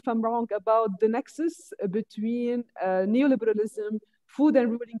correct me if I'm wrong, about the nexus between neoliberalism, food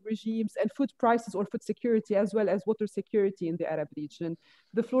and ruling regimes, and food prices or food security, as well as water security in the Arab region.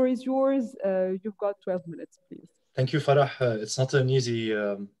 The floor is yours. You've got 12 minutes, please. Thank you, Farah. It's not an easy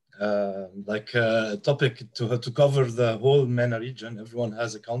topic to cover the whole MENA region. Everyone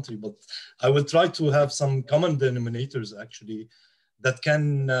has a country, but I will try to have some common denominators actually that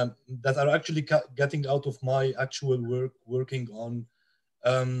can that are actually getting out of my actual work working on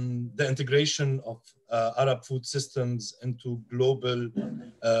the integration of Arab food systems into global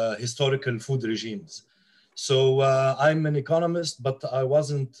historical food regimes. So I'm an economist, but I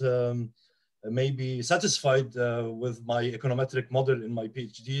wasn't maybe satisfied with my econometric model in my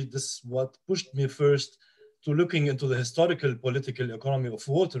PhD. This is what pushed me first to looking into the historical political economy of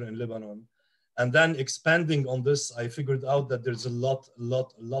water in Lebanon. And then expanding on this, I figured out that there's a lot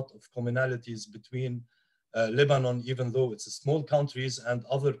of commonalities between Lebanon, even though it's a small countries, and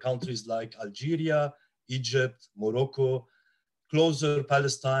other countries like Algeria, Egypt, Morocco, closer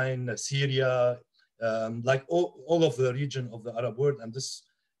Palestine, Syria, like all of the region of the Arab world. And this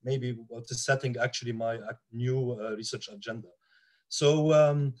maybe what is setting actually my new research agenda. So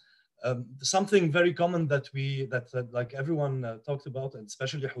something very common that like everyone talked about, and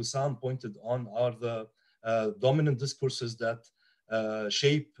especially Hussam pointed on, are the dominant discourses that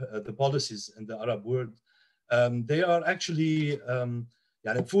shape the policies in the Arab world. They are actually,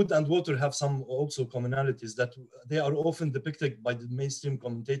 food and water have some also commonalities that they are often depicted by the mainstream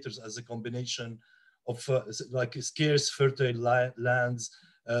commentators as a combination of like scarce fertile lands,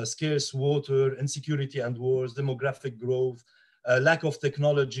 scarce water, insecurity and wars, demographic growth, lack of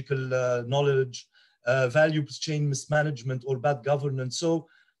technological knowledge, value chain mismanagement or bad governance. So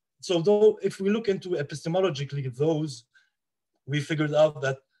though if we look into epistemologically those, we figured out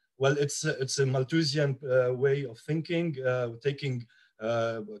that, well, it's a Malthusian way of thinking, taking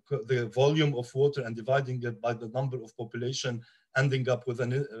the volume of water and dividing it by the number of population, ending up with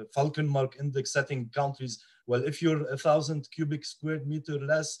a Falcon Mark index setting countries. Well, if you're 1,000 cubic square meter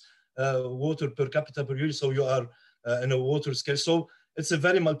less water per capita per year, so you are in a water scale. So it's a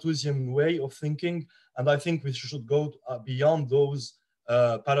very Malthusian way of thinking. And I think we should go beyond those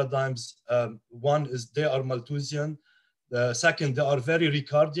paradigms. One is they are Malthusian. Second, they are very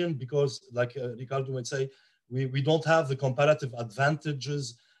Ricardian because, like Ricardo would say, we don't have the comparative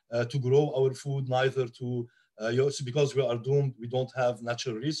advantages to grow our food, neither to, because we are doomed, we don't have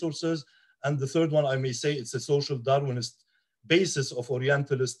natural resources. And the third one, I may say, it's a social Darwinist basis of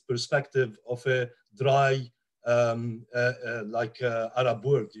Orientalist perspective of a dry, Arab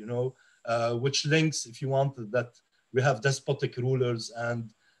world, you know, which links, if you want, that we have despotic rulers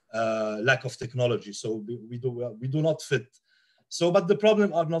and lack of technology. So we do not fit. So, but the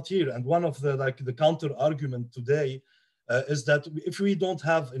problem are not here. And one of the counter argument today is that if we don't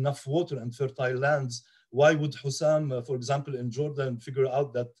have enough water and fertile lands, why would Hussam, for example, in Jordan, figure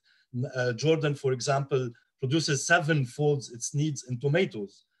out that Jordan, for example, produces 7-fold its needs in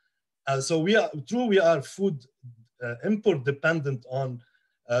tomatoes? So we are food import dependent on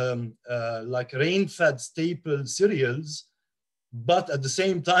like rain-fed staple cereals, but at the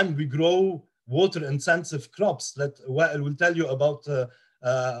same time we grow water-intensive crops. That Wael will tell you about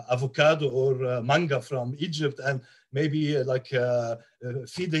avocado or manga from Egypt, and maybe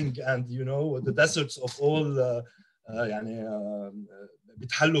feeding and the deserts of all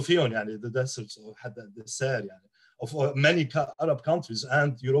بيتحلوا فيهم the deserts of many Arab countries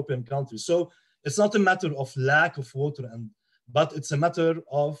and European countries. So it's not a matter of lack of water, but it's a matter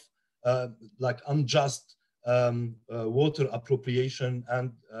of unjust water appropriation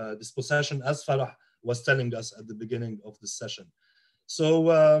and dispossession, as Farah was telling us at the beginning of the session. So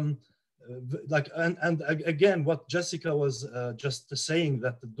again, what Jessica was just saying,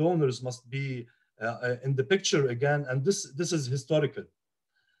 that the donors must be in the picture again, and this is historical.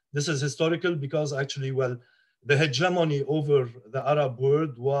 This is historical because actually, well, the hegemony over the Arab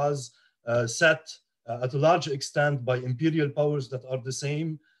world was set at a large extent by imperial powers that are the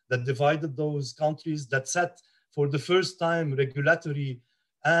same, that divided those countries, that set for the first time regulatory,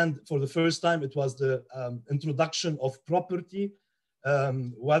 and for the first time it was the introduction of property,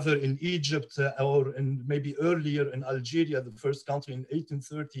 whether in Egypt or in maybe earlier in Algeria, the first country in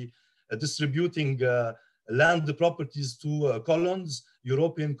 1830, distributing land properties to colons,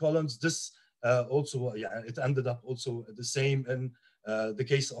 European colons. This also, it ended up also the same in the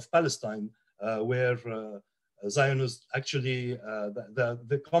case of Palestine, where Zionists actually,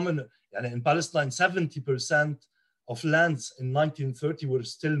 the common, in Palestine, 70% of lands in 1930 were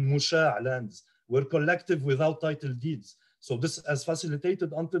still musha' lands, were collective without title deeds. So this has facilitated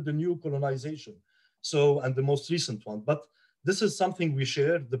until the new colonization. So, and the most recent one. But this is something we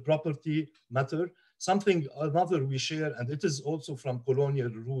share, the property matter, something another we share, and it is also from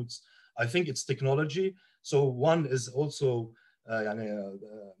colonial roots. I think it's technology. So one is also,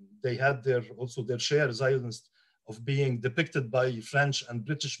 they had also their share Zionist of being depicted by French and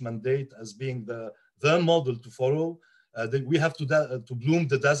British mandate as being the model to follow. We have to bloom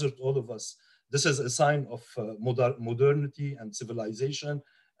the desert, all of us. This is a sign of modernity and civilization.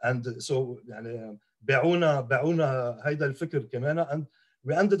 And so باعونا هيدا الفكر كمان, and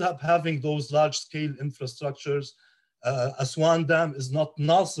we ended up having those large-scale infrastructures. Aswan Dam is not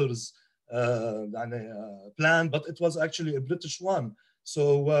Nasser's plan, but it was actually a British one.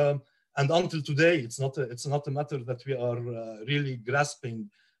 So, and until today, it's not a matter that we are really grasping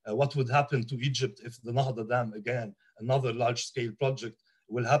what would happen to Egypt if the Nahda Dam, again, another large-scale project,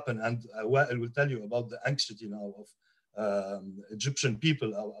 will happen. And Wael will tell you about the anxiety now of Egyptian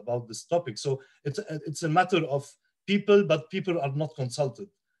people about this topic. So it's a matter of people, but people are not consulted.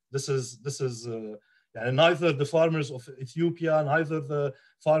 This is neither the farmers of Ethiopia, neither the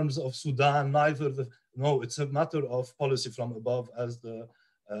farmers of Sudan, no, it's a matter of policy from above, as the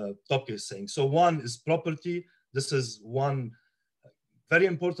talk is saying. So one is property. This is one very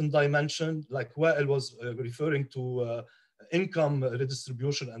important dimension, like Wael was referring to income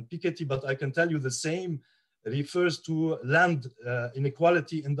redistribution and Piketty, but I can tell you the same refers to land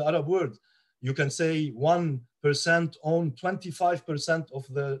inequality in the Arab world. You can say 1% own 25% of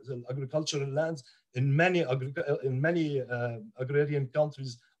the agricultural lands in many agrarian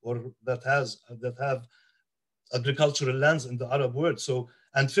countries, or that have agricultural lands in the Arab world. So,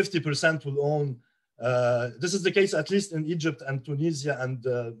 and 50% will own. This is the case at least in Egypt and Tunisia and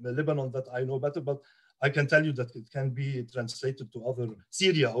Lebanon, that I know better, but I can tell you that it can be translated to other,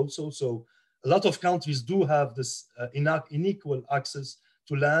 Syria also. So a lot of countries do have this unequal access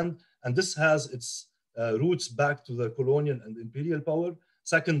to land, and this has its roots back to the colonial and imperial power.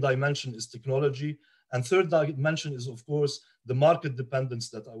 Second dimension is technology. And third dimension is, of course, the market dependence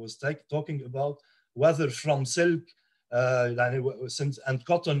that I was talking about, whether from silk and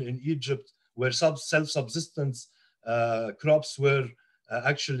cotton in Egypt, where self-subsistence crops were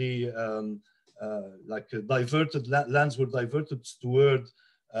actually diverted, lands were diverted toward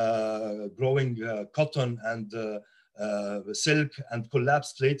growing cotton and silk, and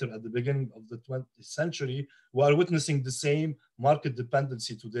collapsed later at the beginning of the 20th century. We are witnessing the same market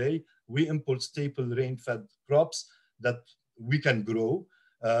dependency today. We import staple rain-fed crops that we can grow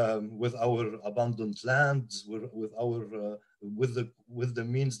with our abundant lands, with the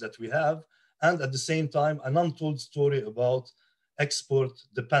means that we have, and at the same time, an untold story about export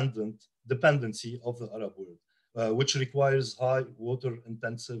dependency of the Arab world, which requires high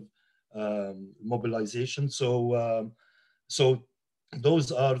water-intensive mobilization. So, so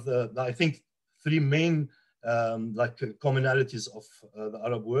those are I think, three main commonalities of the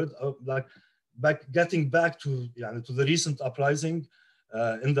Arab world. Getting back to the recent uprising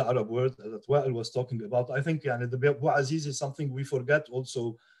in the Arab world that Wael was talking about, I think the Bouazizi is something we forget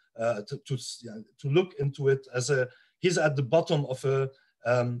also to look into it as he's at the bottom of a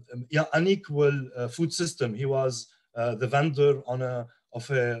unequal food system. He was the vendor of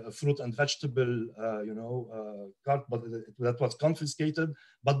a fruit and vegetable, cart, but that was confiscated.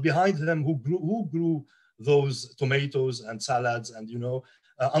 But behind him, who grew those tomatoes and salads, and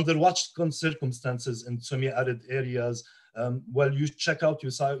under what circumstances in semi-arid areas? Well, you check out,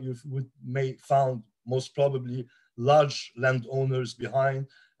 you may found most probably large landowners behind,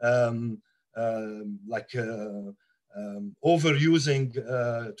 overusing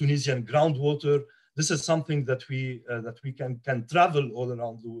Tunisian groundwater. This is something that we can travel all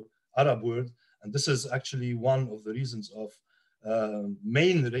around the Arab world, and this is actually one of the reasons of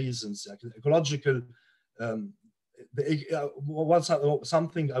main reasons, ecological.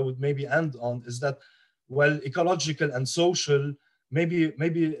 Something I would maybe end on is that, well, ecological and social, maybe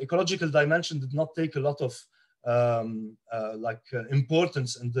ecological dimension did not take a lot of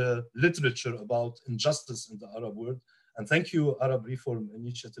importance in the literature about injustice in the Arab world. And thank you, Arab Reform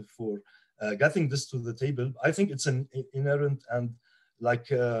Initiative, for getting this to the table. I think it's an inherent and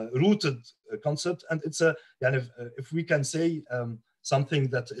rooted concept, and it's if we can say something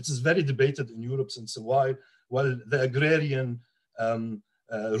that it is very debated in Europe since a while. Well, the agrarian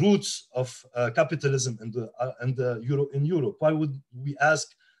roots of capitalism in Europe. Why would we ask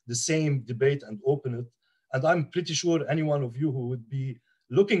the same debate and open it? And I'm pretty sure any one of you who would be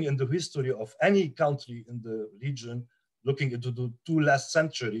looking into the history of any country in the region, looking into the two last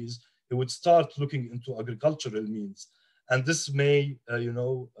centuries, it would start looking into agricultural means. and this may,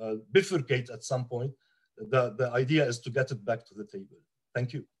 bifurcate at some point. The idea is to get it back to the table.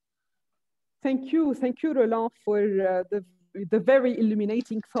 Thank you. Thank you, Roland, for the very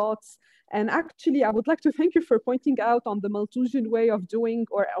illuminating thoughts. And actually, I would like to thank you for pointing out on the Malthusian way of doing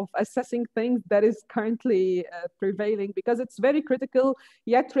or of assessing things that is currently prevailing, because it's very critical,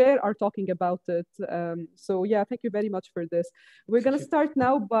 yet rare are talking about it. So yeah, thank you very much for this. We're going to start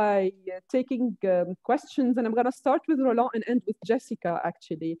now by taking questions, and I'm going to start with Roland and end with Jessica,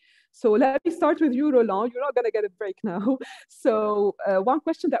 actually. So let me start with you, Roland. You're not going to get a break now. So one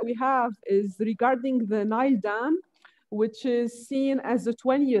question that we have is regarding the Nile Dam, which is seen as the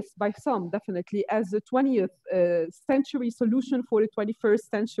 20th, by some definitely, as the 20th century solution for the 21st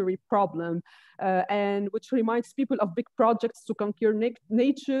century problem, and which reminds people of big projects to conquer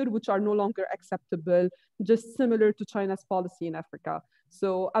nature, which are no longer acceptable, just similar to China's policy in Africa.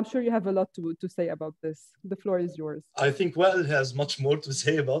 So I'm sure you have a lot to say about this. The floor is yours. I think Wael has much more to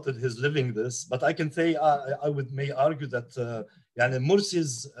say about it. He's living this, but I can say I may argue that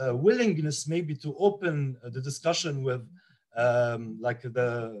Morsi's willingness maybe to open the discussion with like the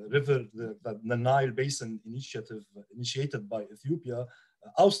river, the Nile Basin initiative initiated by Ethiopia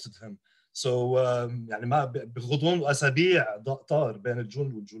ousted him. So يعني ما بغضون أسابيع طار بين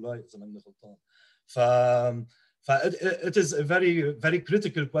الجون والجولاي إذا ما أنا غلطان. It is a very, very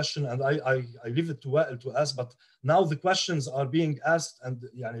critical question, and I leave it to Wael to ask. But now the questions are being asked, and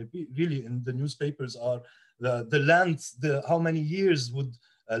really in the newspapers are the land, how many years would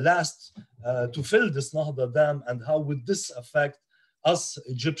last to fill this Nahda Dam, and how would this affect us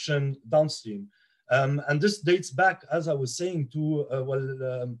Egyptian downstream? And this dates back, as I was saying, to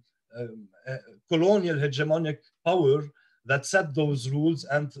colonial hegemonic power that set those rules,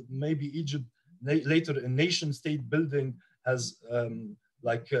 and maybe Egypt later in nation state building has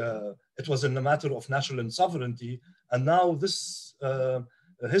it was in a matter of national sovereignty, and now this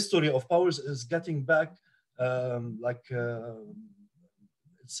history of powers is getting back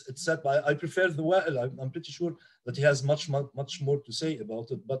it's said by, I prefer the Wael. I'm pretty sure that he has much more to say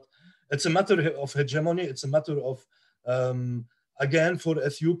about it, but it's a matter of hegemony. It's a matter of again, for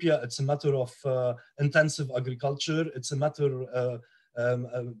Ethiopia, it's a matter of intensive agriculture. It's a matter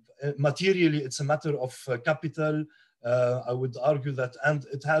materially, it's a matter of capital. I would argue that, and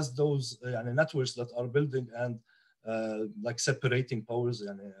it has those networks that are building and like separating powers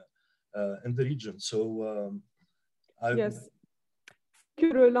in the region. So yes.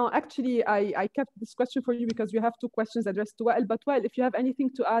 Thank you, Roland. Actually, I kept this question for you because we have two questions addressed to Wael. But Wael, if you have anything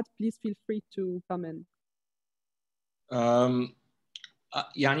to add, please feel free to come in. I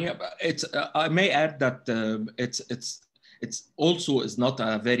may add that it's also is not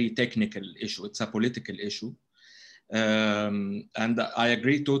a very technical issue. It's a political issue, and I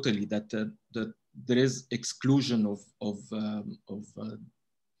agree totally that there is exclusion of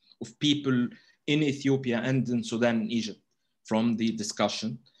people in Ethiopia and in Sudan and Egypt from the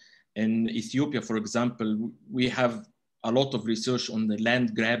discussion. In Ethiopia, for example, we have a lot of research on the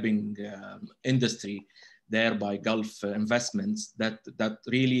land grabbing industry there by Gulf investments that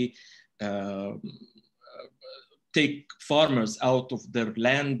really take farmers out of their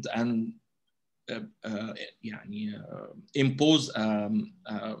land and impose a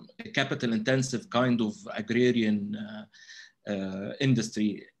capital-intensive kind of agrarian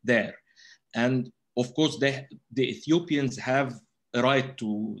industry there. And of course, the Ethiopians have a right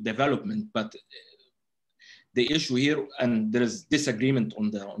to development, but the issue here, and there is disagreement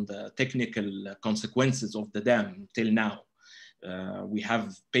on the technical consequences of the dam till now. We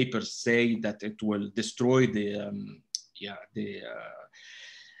have papers say that it will destroy the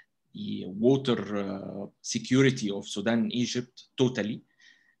water security of Sudan and Egypt totally,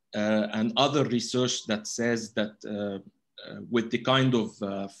 and other research that says that with the kind of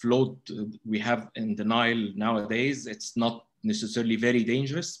flood we have in the Nile nowadays, it's not necessarily very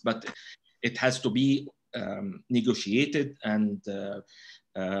dangerous, but it has to be negotiated and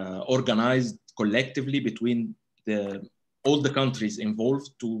organized collectively between all the countries involved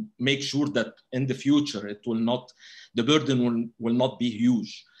to make sure that in the future it will not, the burden will not be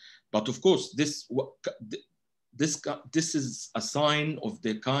huge. But of course, this is a sign of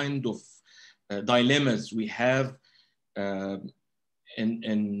the kind of dilemmas we have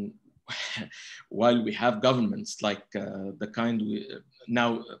while we have governments like the kind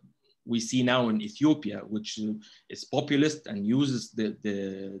we see now in Ethiopia, which is populist and uses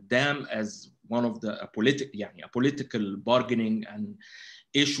the dam as one of the political bargaining and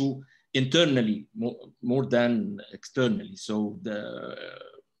issue internally more than externally. So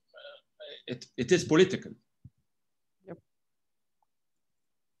it is political. Yep.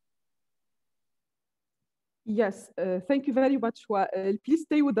 Yes, thank you very much, Wael. Please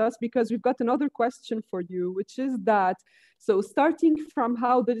stay with us because we've got another question for you, which is that, so starting from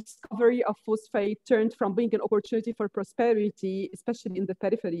how the discovery of phosphate turned from being an opportunity for prosperity, especially in the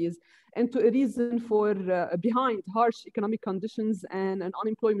peripheries, into a reason for behind harsh economic conditions and an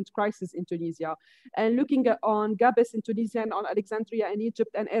unemployment crisis in Tunisia. And looking on Gabes in Tunisia and on Alexandria in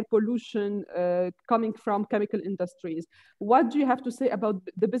Egypt and air pollution coming from chemical industries. What do you have to say about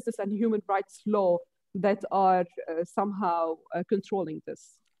the business and human rights law that are somehow controlling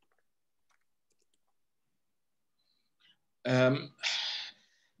this?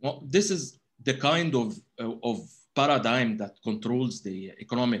 Well, this is the kind of paradigm that controls the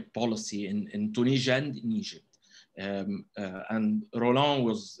economic policy in Tunisia and in Egypt. And Roland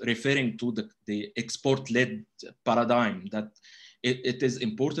was referring to the export-led paradigm, that it is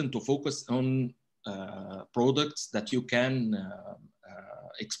important to focus on products that you can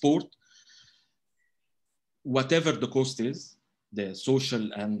export, whatever the cost is, the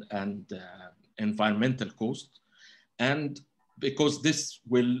social and environmental cost, and because this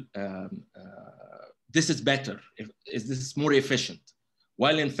will, this is better, this is more efficient,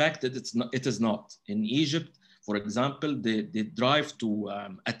 while in fact it is not. In Egypt, for example, the drive to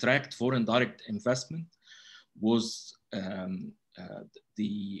attract foreign direct investment was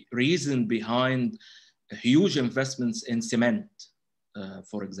the reason behind huge investments in cement,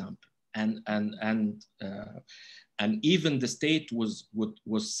 for example. And even the state was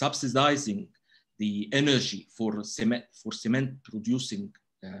subsidizing the energy for cement producing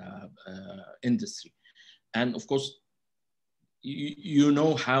industry. And of course, you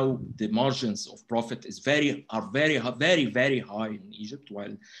know how the margins of profit are very high in Egypt,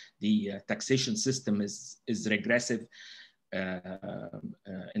 while the taxation system is regressive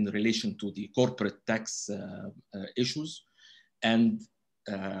in relation to the corporate tax issues. And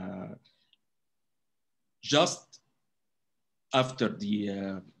just after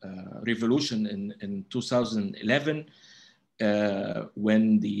the revolution in 2011,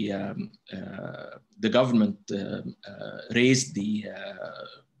 when the government raised the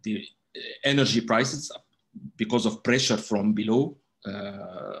energy prices because of pressure from below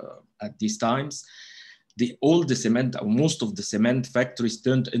at these times, all the cement, or most of the cement factories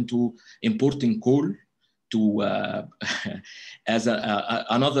turned into importing coal to as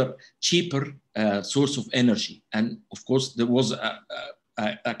another cheaper source of energy. And of course, there was a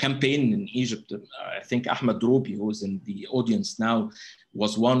campaign in Egypt. I think Ahmed Roubi, who is in the audience now,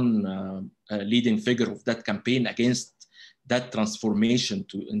 was one leading figure of that campaign against that transformation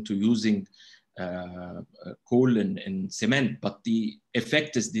into using coal and cement. But the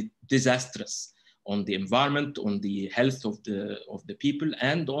effect is disastrous on the environment, on the health of the people,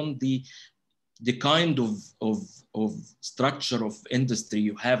 and on the kind of structure of industry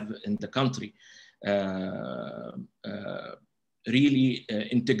you have in the country, really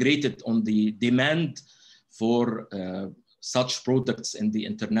integrated on the demand for such products in the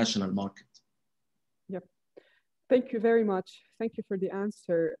international market. Yep. Thank you very much. Thank you for the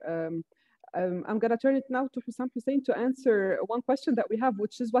answer. I'm going to turn it now to Hussam Hussein to answer one question that we have,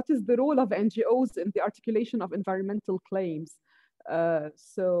 which is, what is the role of NGOs in the articulation of environmental claims?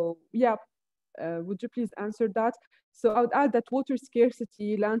 So yeah, would you please answer that? So I would add that water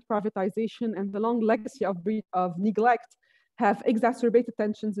scarcity, land privatization, and the long legacy of neglect have exacerbated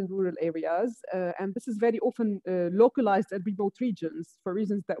tensions in rural areas. And this is very often localized at remote regions for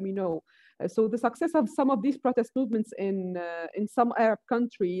reasons that we know. So the success of some of these protest movements in some Arab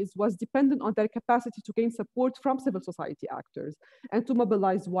countries was dependent on their capacity to gain support from civil society actors and to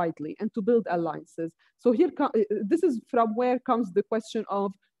mobilize widely and to build alliances. So here, this is from where comes the question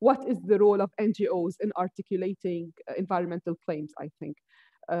of what is the role of NGOs in articulating environmental claims, I think.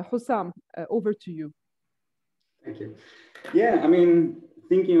 Hussam, over to you. Thank you. Yeah, I mean,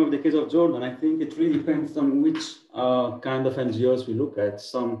 thinking of the case of Jordan, I think it really depends on which kind of NGOs we look at.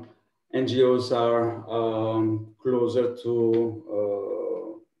 Some NGOs are closer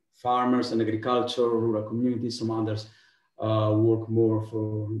to farmers and agriculture, rural communities. Some others work more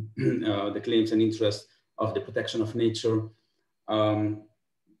for the claims and interests of the protection of nature. And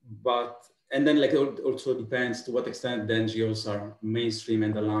then like it also depends to what extent the NGOs are mainstream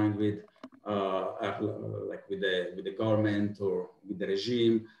and aligned with like with the government or with the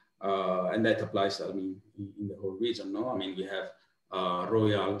regime, and that applies, I mean, in the whole region. No, I mean, we have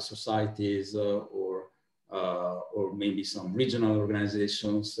royal societies or maybe some regional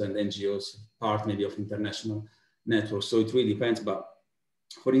organizations and NGOs, part maybe of international networks. So it really depends. But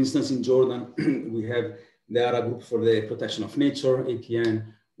for instance, in Jordan, we have the Arab Group for the Protection of Nature, APN,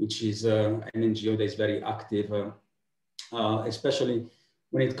 which is an NGO that is very active, especially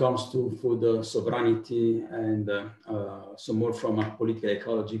when it comes to food sovereignty and so more from a political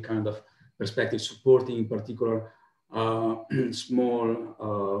ecology kind of perspective, supporting in particular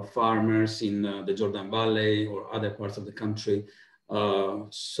small farmers in the Jordan Valley or other parts of the country.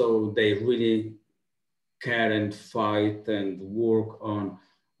 So they really care and fight and work on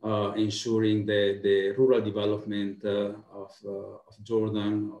ensuring the rural development of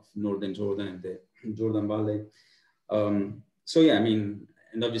Jordan, of northern Jordan and the Jordan Valley. So yeah, I mean,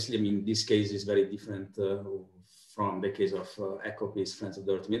 and obviously, I mean, this case is very different from the case of EcoPeace, Friends of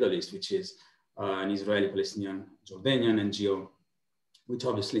the Earth Middle East, which is an Israeli-Palestinian Jordanian NGO, which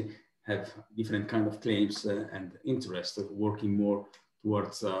obviously have different kind of claims and interests, working more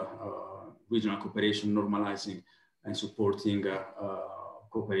towards regional cooperation, normalizing and supporting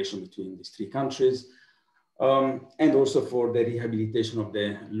cooperation between these three countries, and also for the rehabilitation of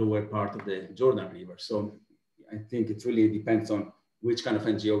the lower part of the Jordan River. So I think it really depends on which kind of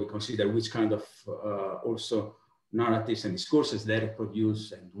NGO we consider, which kind of also narratives and discourses they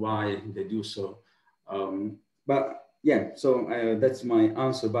reproduce and why they do so. But yeah, so that's my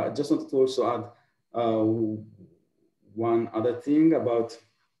answer. But I just wanted to also add one other thing about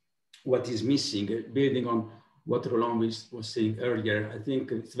what is missing, building on what Roland was saying earlier. I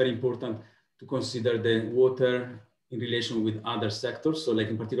think it's very important to consider the water in relation with other sectors. So like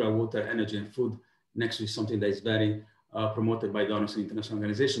in particular, water, energy, and food next is something that is very promoted by donors and international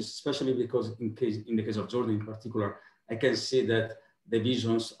organizations, especially because in the case of Jordan in particular, I can see that the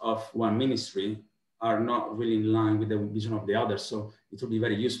visions of one ministry are not really in line with the vision of the other. So it will be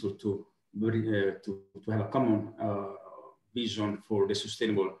very useful to have a common vision for the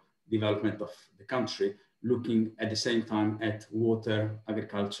sustainable development of the country, looking at the same time at water,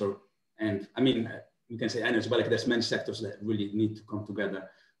 agriculture, and I mean, we can say energy, but like there's many sectors that really need to come together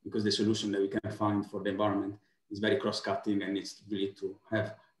because the solution that we can find for the environment is very cross-cutting and needs really to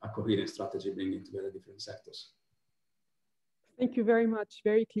have a coherent strategy bringing together different sectors. Thank you very much,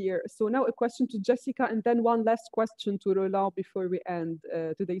 very clear. So now a question to Jessica and then one last question to Roland before we end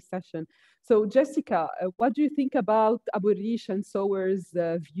today's session. So Jessica, what do you think about Abu Rish and Sower's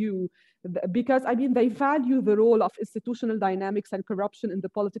view? Because I mean, they value the role of institutional dynamics and corruption in the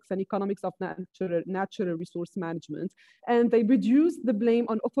politics and economics of natural resource management. And they reduce the blame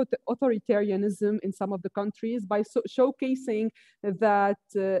on authoritarianism in some of the countries by showcasing that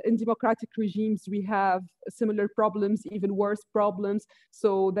in democratic regimes, we have similar problems, even worse problems.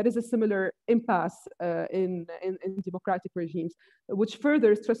 So there is a similar impasse in democratic regimes, which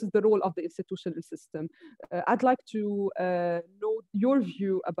further stresses the role of the institutional system. I'd like to know your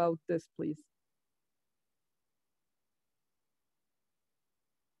view about this, please.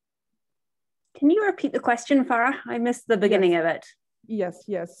 Can you repeat the question, Farah? I missed the beginning of it. Yes.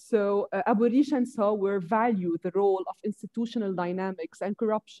 So Abu Rish and Sower value the role of institutional dynamics and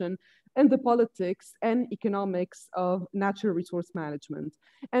corruption in the politics and economics of natural resource management.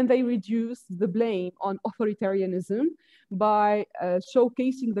 And they reduce the blame on authoritarianism by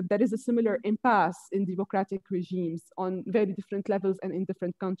showcasing that there is a similar impasse in democratic regimes on very different levels and in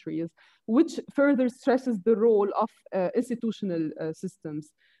different countries, which further stresses the role of institutional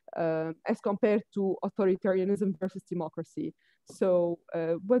systems as compared to authoritarianism versus democracy. So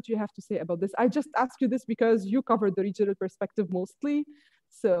what do you have to say about this? I just ask you this because you covered the regional perspective mostly.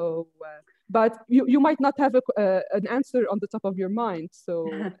 So, but you might not have an answer on the top of your mind. So,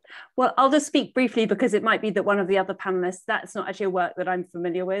 well, I'll just speak briefly because it might be that one of the other panelists, that's not actually a work that I'm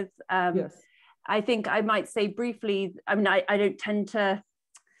familiar with. Yes. I think I might say briefly, I mean, I don't tend to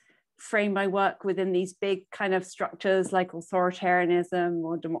frame my work within these big kind of structures like authoritarianism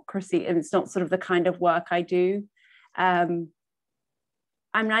or democracy, and it's not sort of the kind of work I do.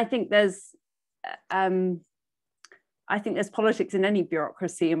 I mean, I think there's politics in any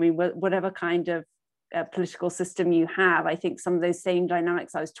bureaucracy. I mean, whatever kind of political system you have, I think some of those same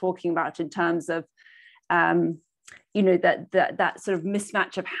dynamics I was talking about in terms of, you know, that sort of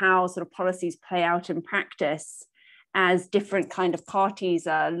mismatch of how sort of policies play out in practice as different kind of parties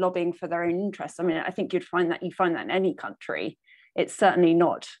are lobbying for their own interests. I mean, I think you find that in any country. It's certainly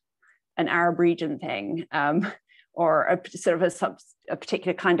not an Arab region thing. Or a sort of a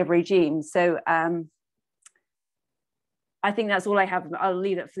particular kind of regime. So I think that's all I have. I'll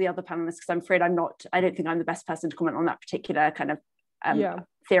leave it for the other panelists because I'm afraid I don't think I'm the best person to comment on that particular kind of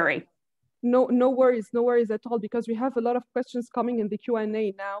theory. No worries at all, because we have a lot of questions coming in the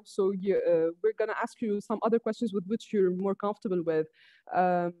Q&A now. So we're gonna ask you some other questions with which you're more comfortable with.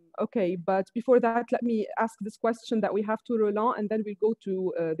 Okay, but before that, let me ask this question that we have to Roland, and then we'll go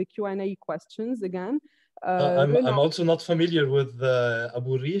to the Q&A questions again. I'm also not familiar with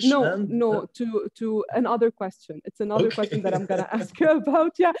Abu Rish. No, to another question. It's another question that I'm gonna ask you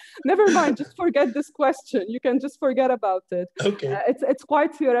about. Yeah, never mind. Just forget this question. You can just forget about it. Okay. It's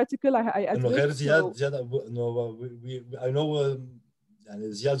quite theoretical. I admit. I know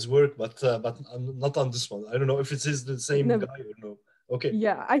Ziad's work, but not on this one. I don't know if it is the same guy or no. Okay.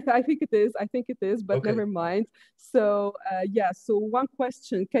 Yeah, I think it is. I think it is, but okay. Never mind. So yeah, so one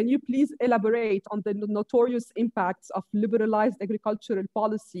question. Can you please elaborate on the notorious impacts of liberalized agricultural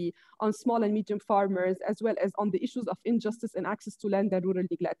policy on small and medium farmers, as well as on the issues of injustice and access to land and rural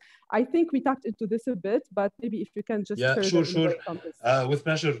neglect? I think we tapped into this a bit, but maybe if you can just sure. With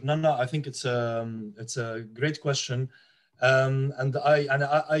pleasure. No, I think it's a great question. And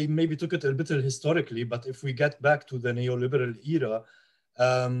I maybe took it a bit historically, but if we get back to the neoliberal era,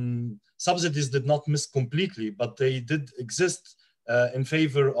 subsidies did not miss completely, but they did exist in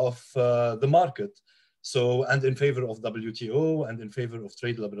favor of the market. So, and in favor of WTO and in favor of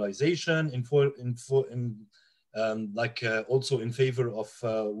trade liberalization, also in favor of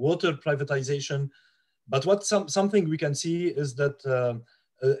water privatization. But what something we can see is that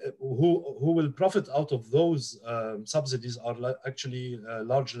who will profit out of those subsidies are actually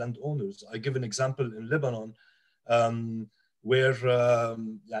large landowners. I give an example in Lebanon, where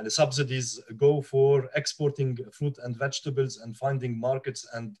the subsidies go for exporting fruit and vegetables and finding markets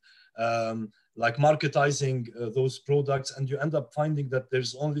and marketizing those products, and you end up finding that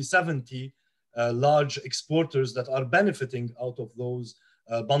there's only 70 large exporters that are benefiting out of those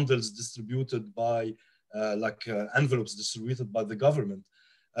bundles distributed by envelopes distributed by the government.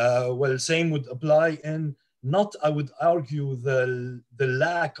 Well, same would apply in not, I would argue, the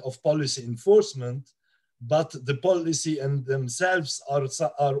lack of policy enforcement, but the policy in themselves are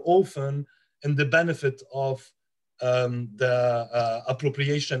often in the benefit of the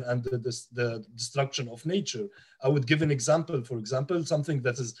appropriation and the destruction of nature. I would give an example, for example, something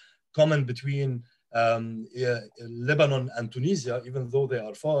that is common between Lebanon and Tunisia, even though they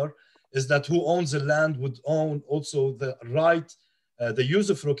are far, is that who owns the land would own also the right, the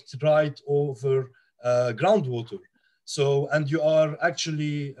usufruct right over groundwater. So, and you are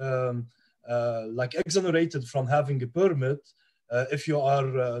actually exonerated from having a permit if you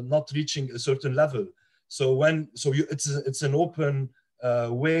are not reaching a certain level. So it's an open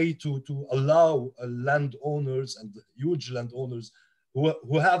way to allow landowners and huge landowners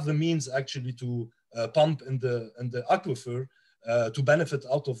who have the means actually to pump in the aquifer to benefit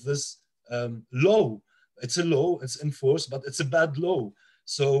out of this law. It's a law, it's enforced, but it's a bad law.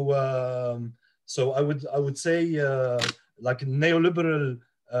 So so I would say neoliberal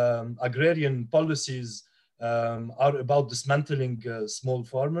agrarian policies are about dismantling small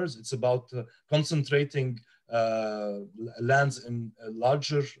farmers. It's about concentrating lands in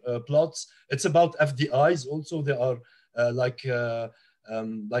larger plots. It's about FDIs also. They are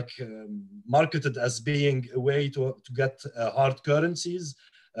marketed as being a way to get hard currencies.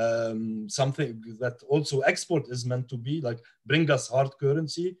 Something that also export is meant to be, like bring us hard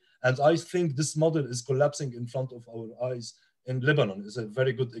currency. And I think this model is collapsing in front of our eyes in Lebanon. Is a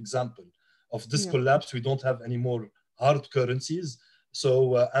very good example of this collapse. We don't have any more hard currencies.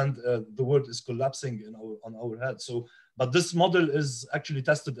 So, and the world is collapsing on our head. So, but this model is actually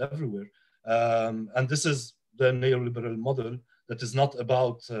tested everywhere. And this is the neoliberal model that is not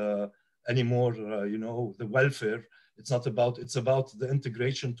about anymore, the welfare. It's about the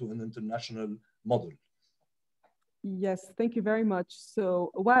integration to an international model. Yes, thank you very much.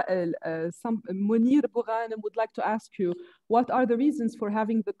 So, Wael, Munir Bughanem would like to ask you, what are the reasons for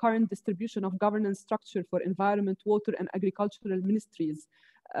having the current distribution of governance structure for environment, water, and agricultural ministries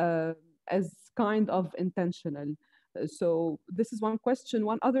as kind of intentional? So this is one question.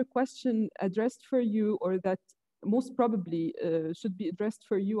 One other question addressed for you, or that most probably should be addressed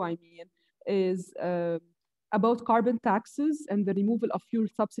for you, I mean, is about carbon taxes and the removal of fuel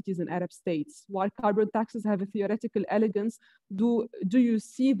subsidies in Arab states. While carbon taxes have a theoretical elegance, do you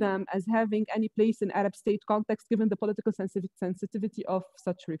see them as having any place in Arab state context, given the political sensitivity of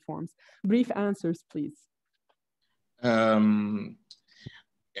such reforms? Brief answers, please.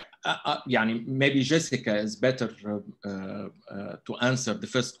 Maybe Jessica is better to answer the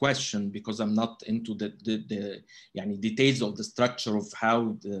first question, because I'm not into the details of the structure of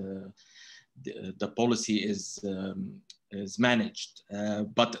how the policy is managed.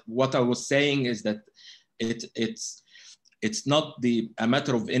 But what I was saying is that it's not a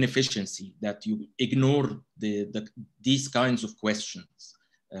matter of inefficiency that you ignore these kinds of questions.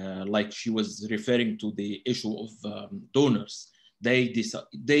 Like she was referring to the issue of donors. They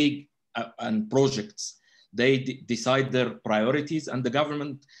and projects, they decide their priorities, and the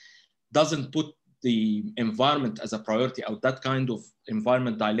government doesn't put the environment as a priority, or that kind of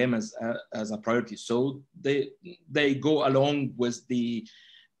environment dilemmas as a priority. So they go along with the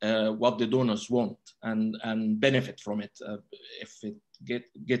what the donors want and benefit from it. If it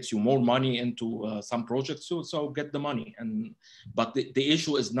gets you more money into some projects, so get the money. But the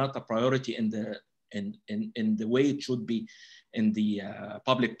issue is not a priority in the way it should be in the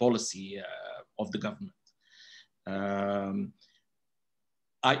public policy of the government.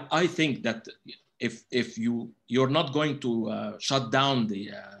 I think that if you're not going to shut down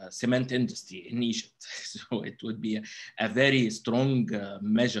the cement industry in Egypt, so it would be a very strong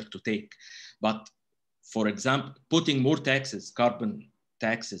measure to take. But for example, putting more taxes, carbon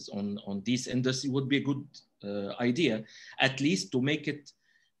taxes on this industry would be a good idea, at least to make it,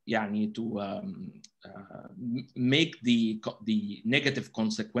 to make the negative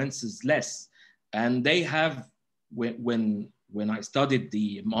consequences less. And they have, when I studied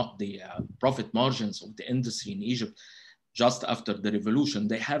the profit margins of the industry in Egypt just after the revolution,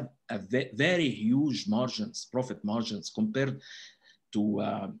 they have a very huge profit margins compared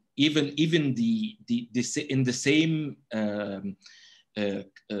to even in the same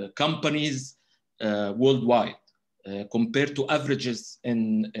companies worldwide, compared to averages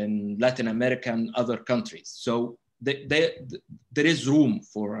in Latin America and other countries. So there is room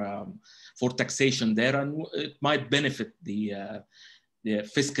for taxation there, and it might benefit the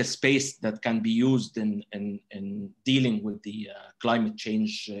fiscal space that can be used in dealing with the climate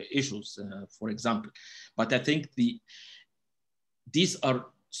change issues, for example. But I think these are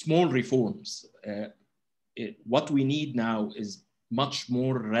small reforms. What we need now is much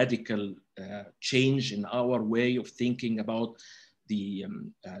more radical change in our way of thinking about the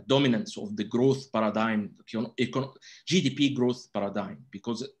dominance of the growth paradigm, GDP growth paradigm,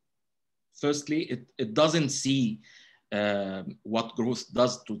 because firstly, it doesn't see what growth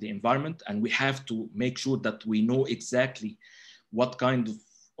does to the environment, and we have to make sure that we know exactly what kind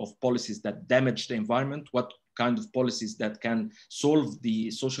of policies that damage the environment, what kind of policies that can solve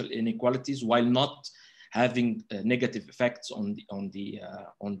the social inequalities while not having negative effects on the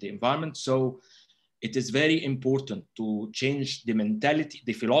environment. So it is very important to change the mentality,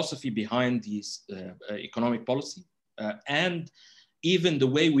 the philosophy behind these economic policy, and even the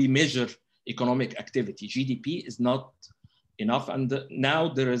way we measure economic activity. GDP is not enough, and now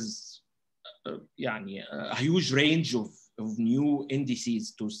there is a huge range of new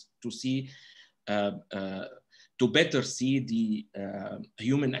indices to see to better see the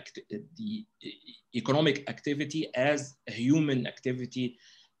the economic activity as a human activity,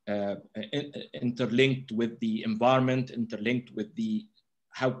 interlinked with the environment, interlinked with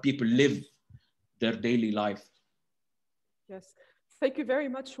how people live their daily life. Yes. Thank you very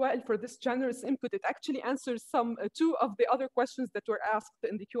much, Wael, for this generous input. It actually answers two of the other questions that were asked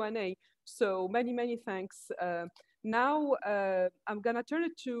in the Q&A. So many thanks. Now I'm gonna turn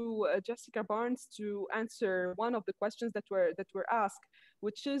it to Jessica Barnes to answer one of the questions that were asked,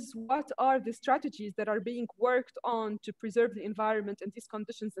 which is, what are the strategies that are being worked on to preserve the environment in these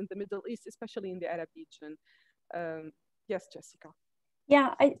conditions in the Middle East, especially in the Arab region? Yes, Jessica.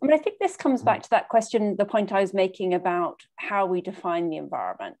 Yeah, I mean, I think this comes back to that question, the point I was making about how we define the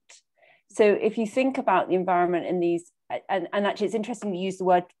environment. So if you think about the environment in these, and actually it's interesting to use the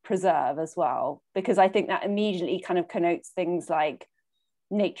word preserve as well, because I think that immediately kind of connotes things like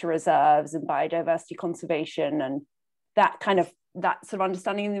nature reserves and biodiversity conservation and that sort of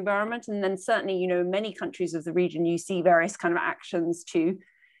understanding of the environment. And then certainly, in many countries of the region, you see various kind of actions to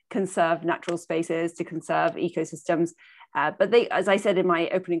conserve natural spaces, to conserve ecosystems. But they, as I said in my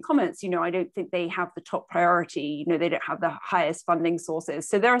opening comments, I don't think they have the top priority. They don't have the highest funding sources.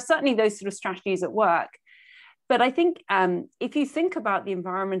 So there are certainly those sort of strategies at work. But I think if you think about the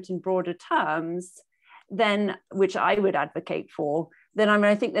environment in broader terms, then, which I would advocate for, then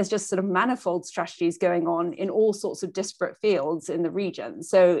I think there's just sort of manifold strategies going on in all sorts of disparate fields in the region.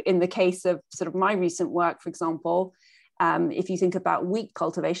 So in the case of sort of my recent work, for example, if you think about wheat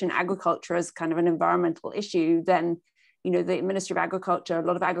cultivation, agriculture as kind of an environmental issue, then the Ministry of Agriculture, a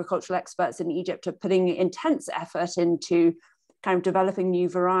lot of agricultural experts in Egypt are putting intense effort into kind of developing new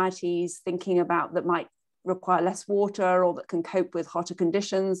varieties, thinking about that might require less water or that can cope with hotter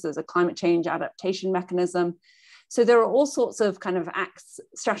conditions. There's a climate change adaptation mechanism. So there are all sorts of kind of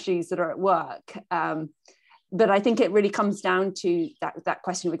strategies that are at work. But I think it really comes down to that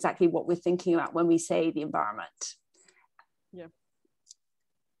question of exactly what we're thinking about when we say the environment. Yeah.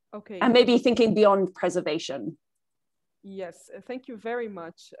 Okay. And maybe thinking beyond preservation. Yes, thank you very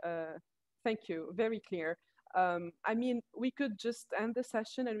much. Thank you, very clear. I mean, we could just end the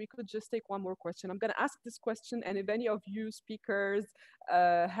session and we could just take one more question. I'm going to ask this question, and if any of you speakers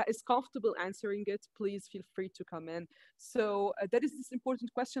is comfortable answering it, please feel free to come in. So there is this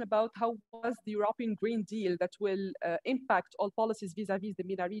important question about how was the European Green Deal that will impact all policies vis-a-vis the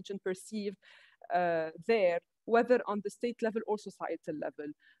MENA region perceived there, whether on the state level or societal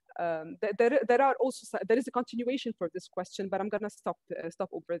level. There is a continuation for this question, but I'm going to stop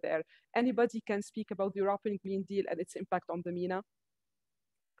over there. Anybody can speak about the European Green Deal and its impact on the MENA?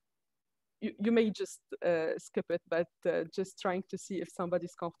 You may just skip it, but just trying to see if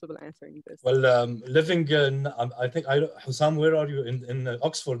somebody's comfortable answering this. Well, living in, I think, Hussam, where are you? In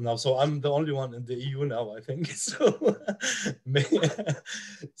Oxford now. So I'm the only one in the EU now, I think. So,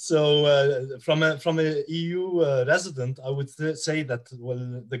 from a EU resident, I would say that,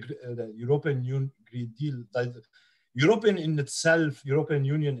 well, the European Green Deal, European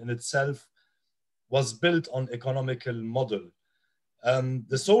Union in itself was built on economical model.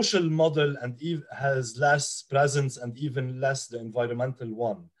 The social model has less presence and even less the environmental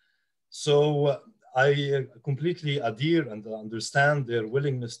one. So I completely adhere and understand their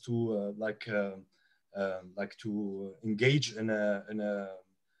willingness to to engage in a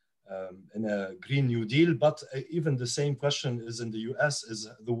Green New Deal. But even the same question is in the US: is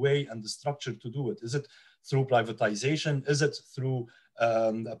the way and the structure to do it? Is it through privatization? Is it through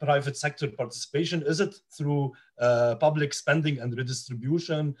private sector participation? Is it through public spending and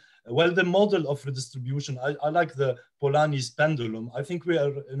redistribution? Well, the model of redistribution, I like the Polanyi's pendulum. I think we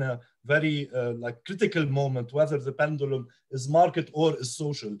are in a very critical moment, whether the pendulum is market or is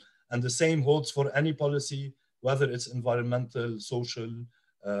social. And the same holds for any policy, whether it's environmental, social,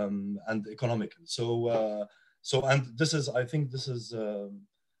 and economical. So, and this is, I think this is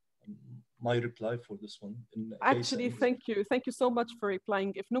my reply for this one. Actually, thank you. Thank you so much for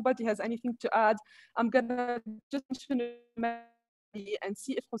replying. If nobody has anything to add, I'm gonna just mention and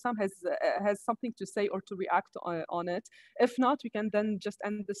see if Hussam has something to say or to react on it. If not, we can then just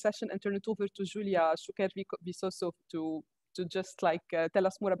end the session and turn it over to Julia Shuker-Visoso to just tell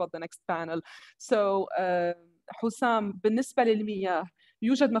us more about the next panel. So, Hussam, بالنسبة للمياه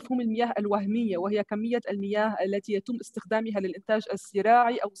يوجد مفهوم المياه الوهمية وهي كمية المياه التي يتم استخدامها للإنتاج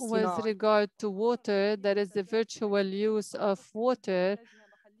الزراعي أو الصناعي. With regard to water, there is the virtual use of water,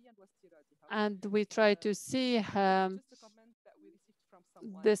 and we try to see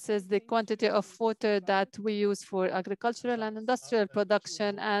this is the quantity of water that we use for agricultural and industrial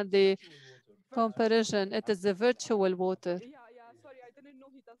production, and the comparison, it is the virtual water. Sorry, I didn't know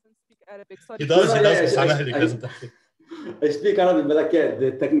he doesn't speak Arabic. Sorry. He does. I speak Arabic, but I can't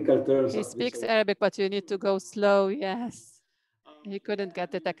the technical terms. He speaks Arabic, but you need to go slow. Yes, he couldn't get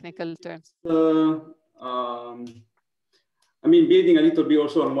the technical terms. I mean, building a little bit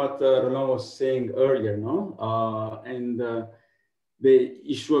also on what Roland was saying earlier, no? The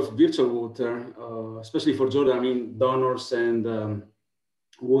issue of virtual water, especially for Jordan, I mean, donors and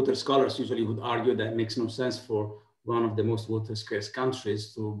water scholars usually would argue that it makes no sense for one of the most water scarce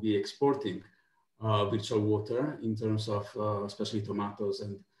countries to be exporting virtual water in terms of especially tomatoes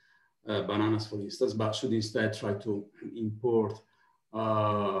and bananas, for instance, but should instead try to import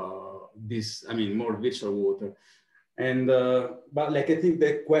more virtual water. And but I think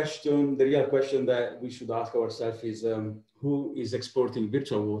the real question that we should ask ourselves is who is exporting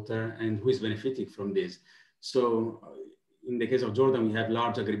virtual water and who is benefiting from this? So in the case of Jordan, we have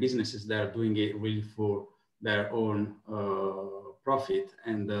large agribusinesses that are doing it really for their own profit.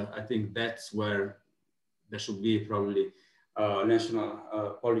 And I think that's where there should be probably national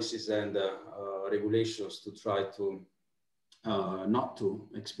policies and regulations to try to not to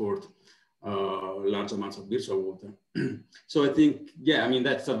export large amounts of virtual water. So I think, yeah, I mean,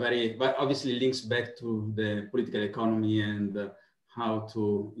 that's but obviously links back to the political economy and how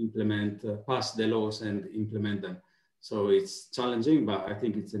to pass the laws and implement them. So it's challenging, but I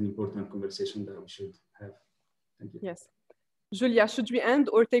think it's an important conversation that we should have. Thank you. Yes. Julia, should we end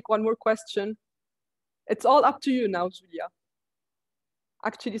or take one more question? It's all up to you now, Julia.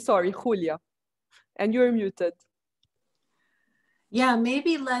 Actually, sorry, Julia. And you're muted. Yeah,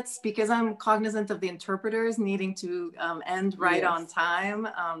 maybe because I'm cognizant of the interpreters needing to end right on time.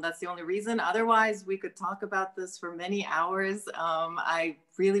 That's the only reason. Otherwise, we could talk about this for many hours. I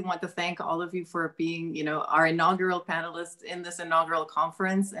really want to thank all of you for being, our inaugural panelists in this inaugural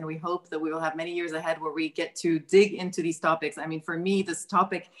conference. And we hope that we will have many years ahead where we get to dig into these topics. I mean, for me, this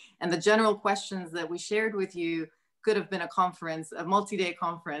topic and the general questions that we shared with you could have been a multi-day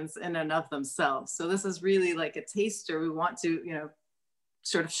conference in and of themselves. So this is really like a taster. We want to,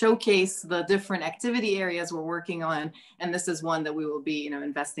 sort of showcase the different activity areas we're working on. And this is one that we will be,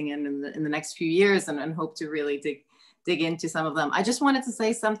 investing in the next few years, and hope to really dig into some of them. I just wanted to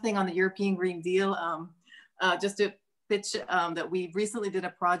say something on the European Green Deal, just to pitch that we recently did a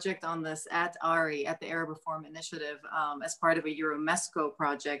project on this at ARI, at the Arab Reform Initiative, as part of a EuroMESCO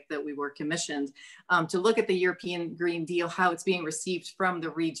project that we were commissioned to look at the European Green Deal, how it's being received from the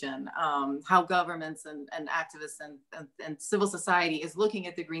region, how governments and activists and civil society is looking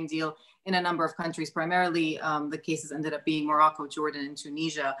at the Green Deal in a number of countries. Primarily, the cases ended up being Morocco, Jordan, and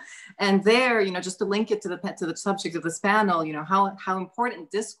Tunisia. And there, just to link it to the subject of this panel, how important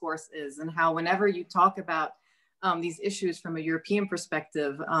discourse is, and how whenever you talk about these issues from a European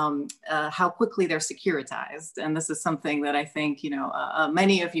perspective, how quickly they're securitized. And this is something that I think,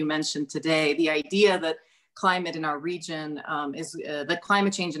 many of you mentioned today, the idea that climate in our region that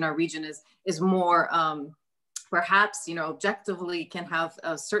climate change in our region is more, perhaps, objectively can have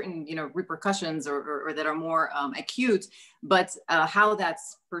certain, repercussions or that are more acute, but how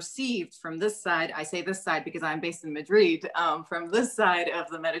that's perceived from this side, I say this side because I'm based in Madrid, from this side of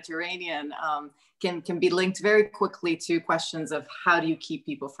the Mediterranean, can be linked very quickly to questions of how do you keep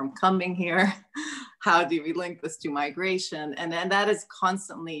people from coming here? How do we link this to migration? And that is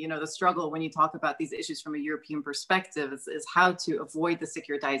constantly, the struggle when you talk about these issues from a European perspective is how to avoid the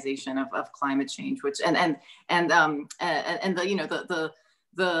securitization of climate change, which I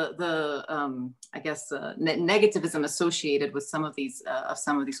guess negativism associated with some of these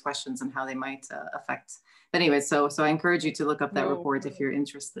questions and how they might affect. But anyway, so I encourage you to look up that report if you're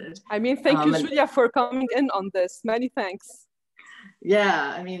interested. I mean, thank you, Julia, for coming in on this. Many thanks.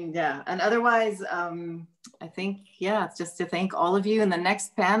 Yeah, and otherwise, I think, it's just to thank all of you. In the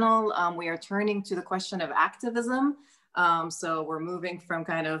next panel, we are turning to the question of activism. So we're moving from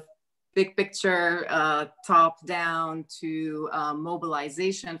kind of big picture, top down, to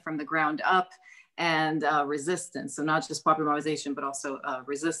mobilization from the ground up, and resistance. So not just popular mobilization, but also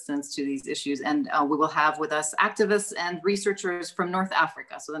resistance to these issues. And we will have with us activists and researchers from North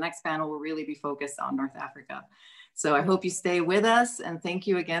Africa. So the next panel will really be focused on North Africa. So I hope you stay with us, and thank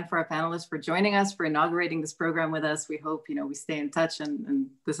you again for our panelists for joining us, for inaugurating this program with us. We hope, we stay in touch, and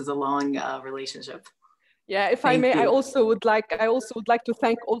this is a long relationship. Yeah, if I may, I also would like to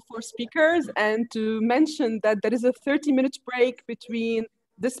thank all 4 speakers, and to mention that there is a 30-minute break between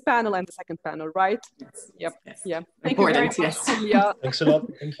this panel and the second panel, right? Yes. Yep. Yes. Yeah. Thank you very much, Julia. Thanks a lot.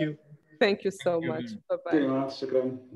 Thank you. Thank you so much. Bye-bye.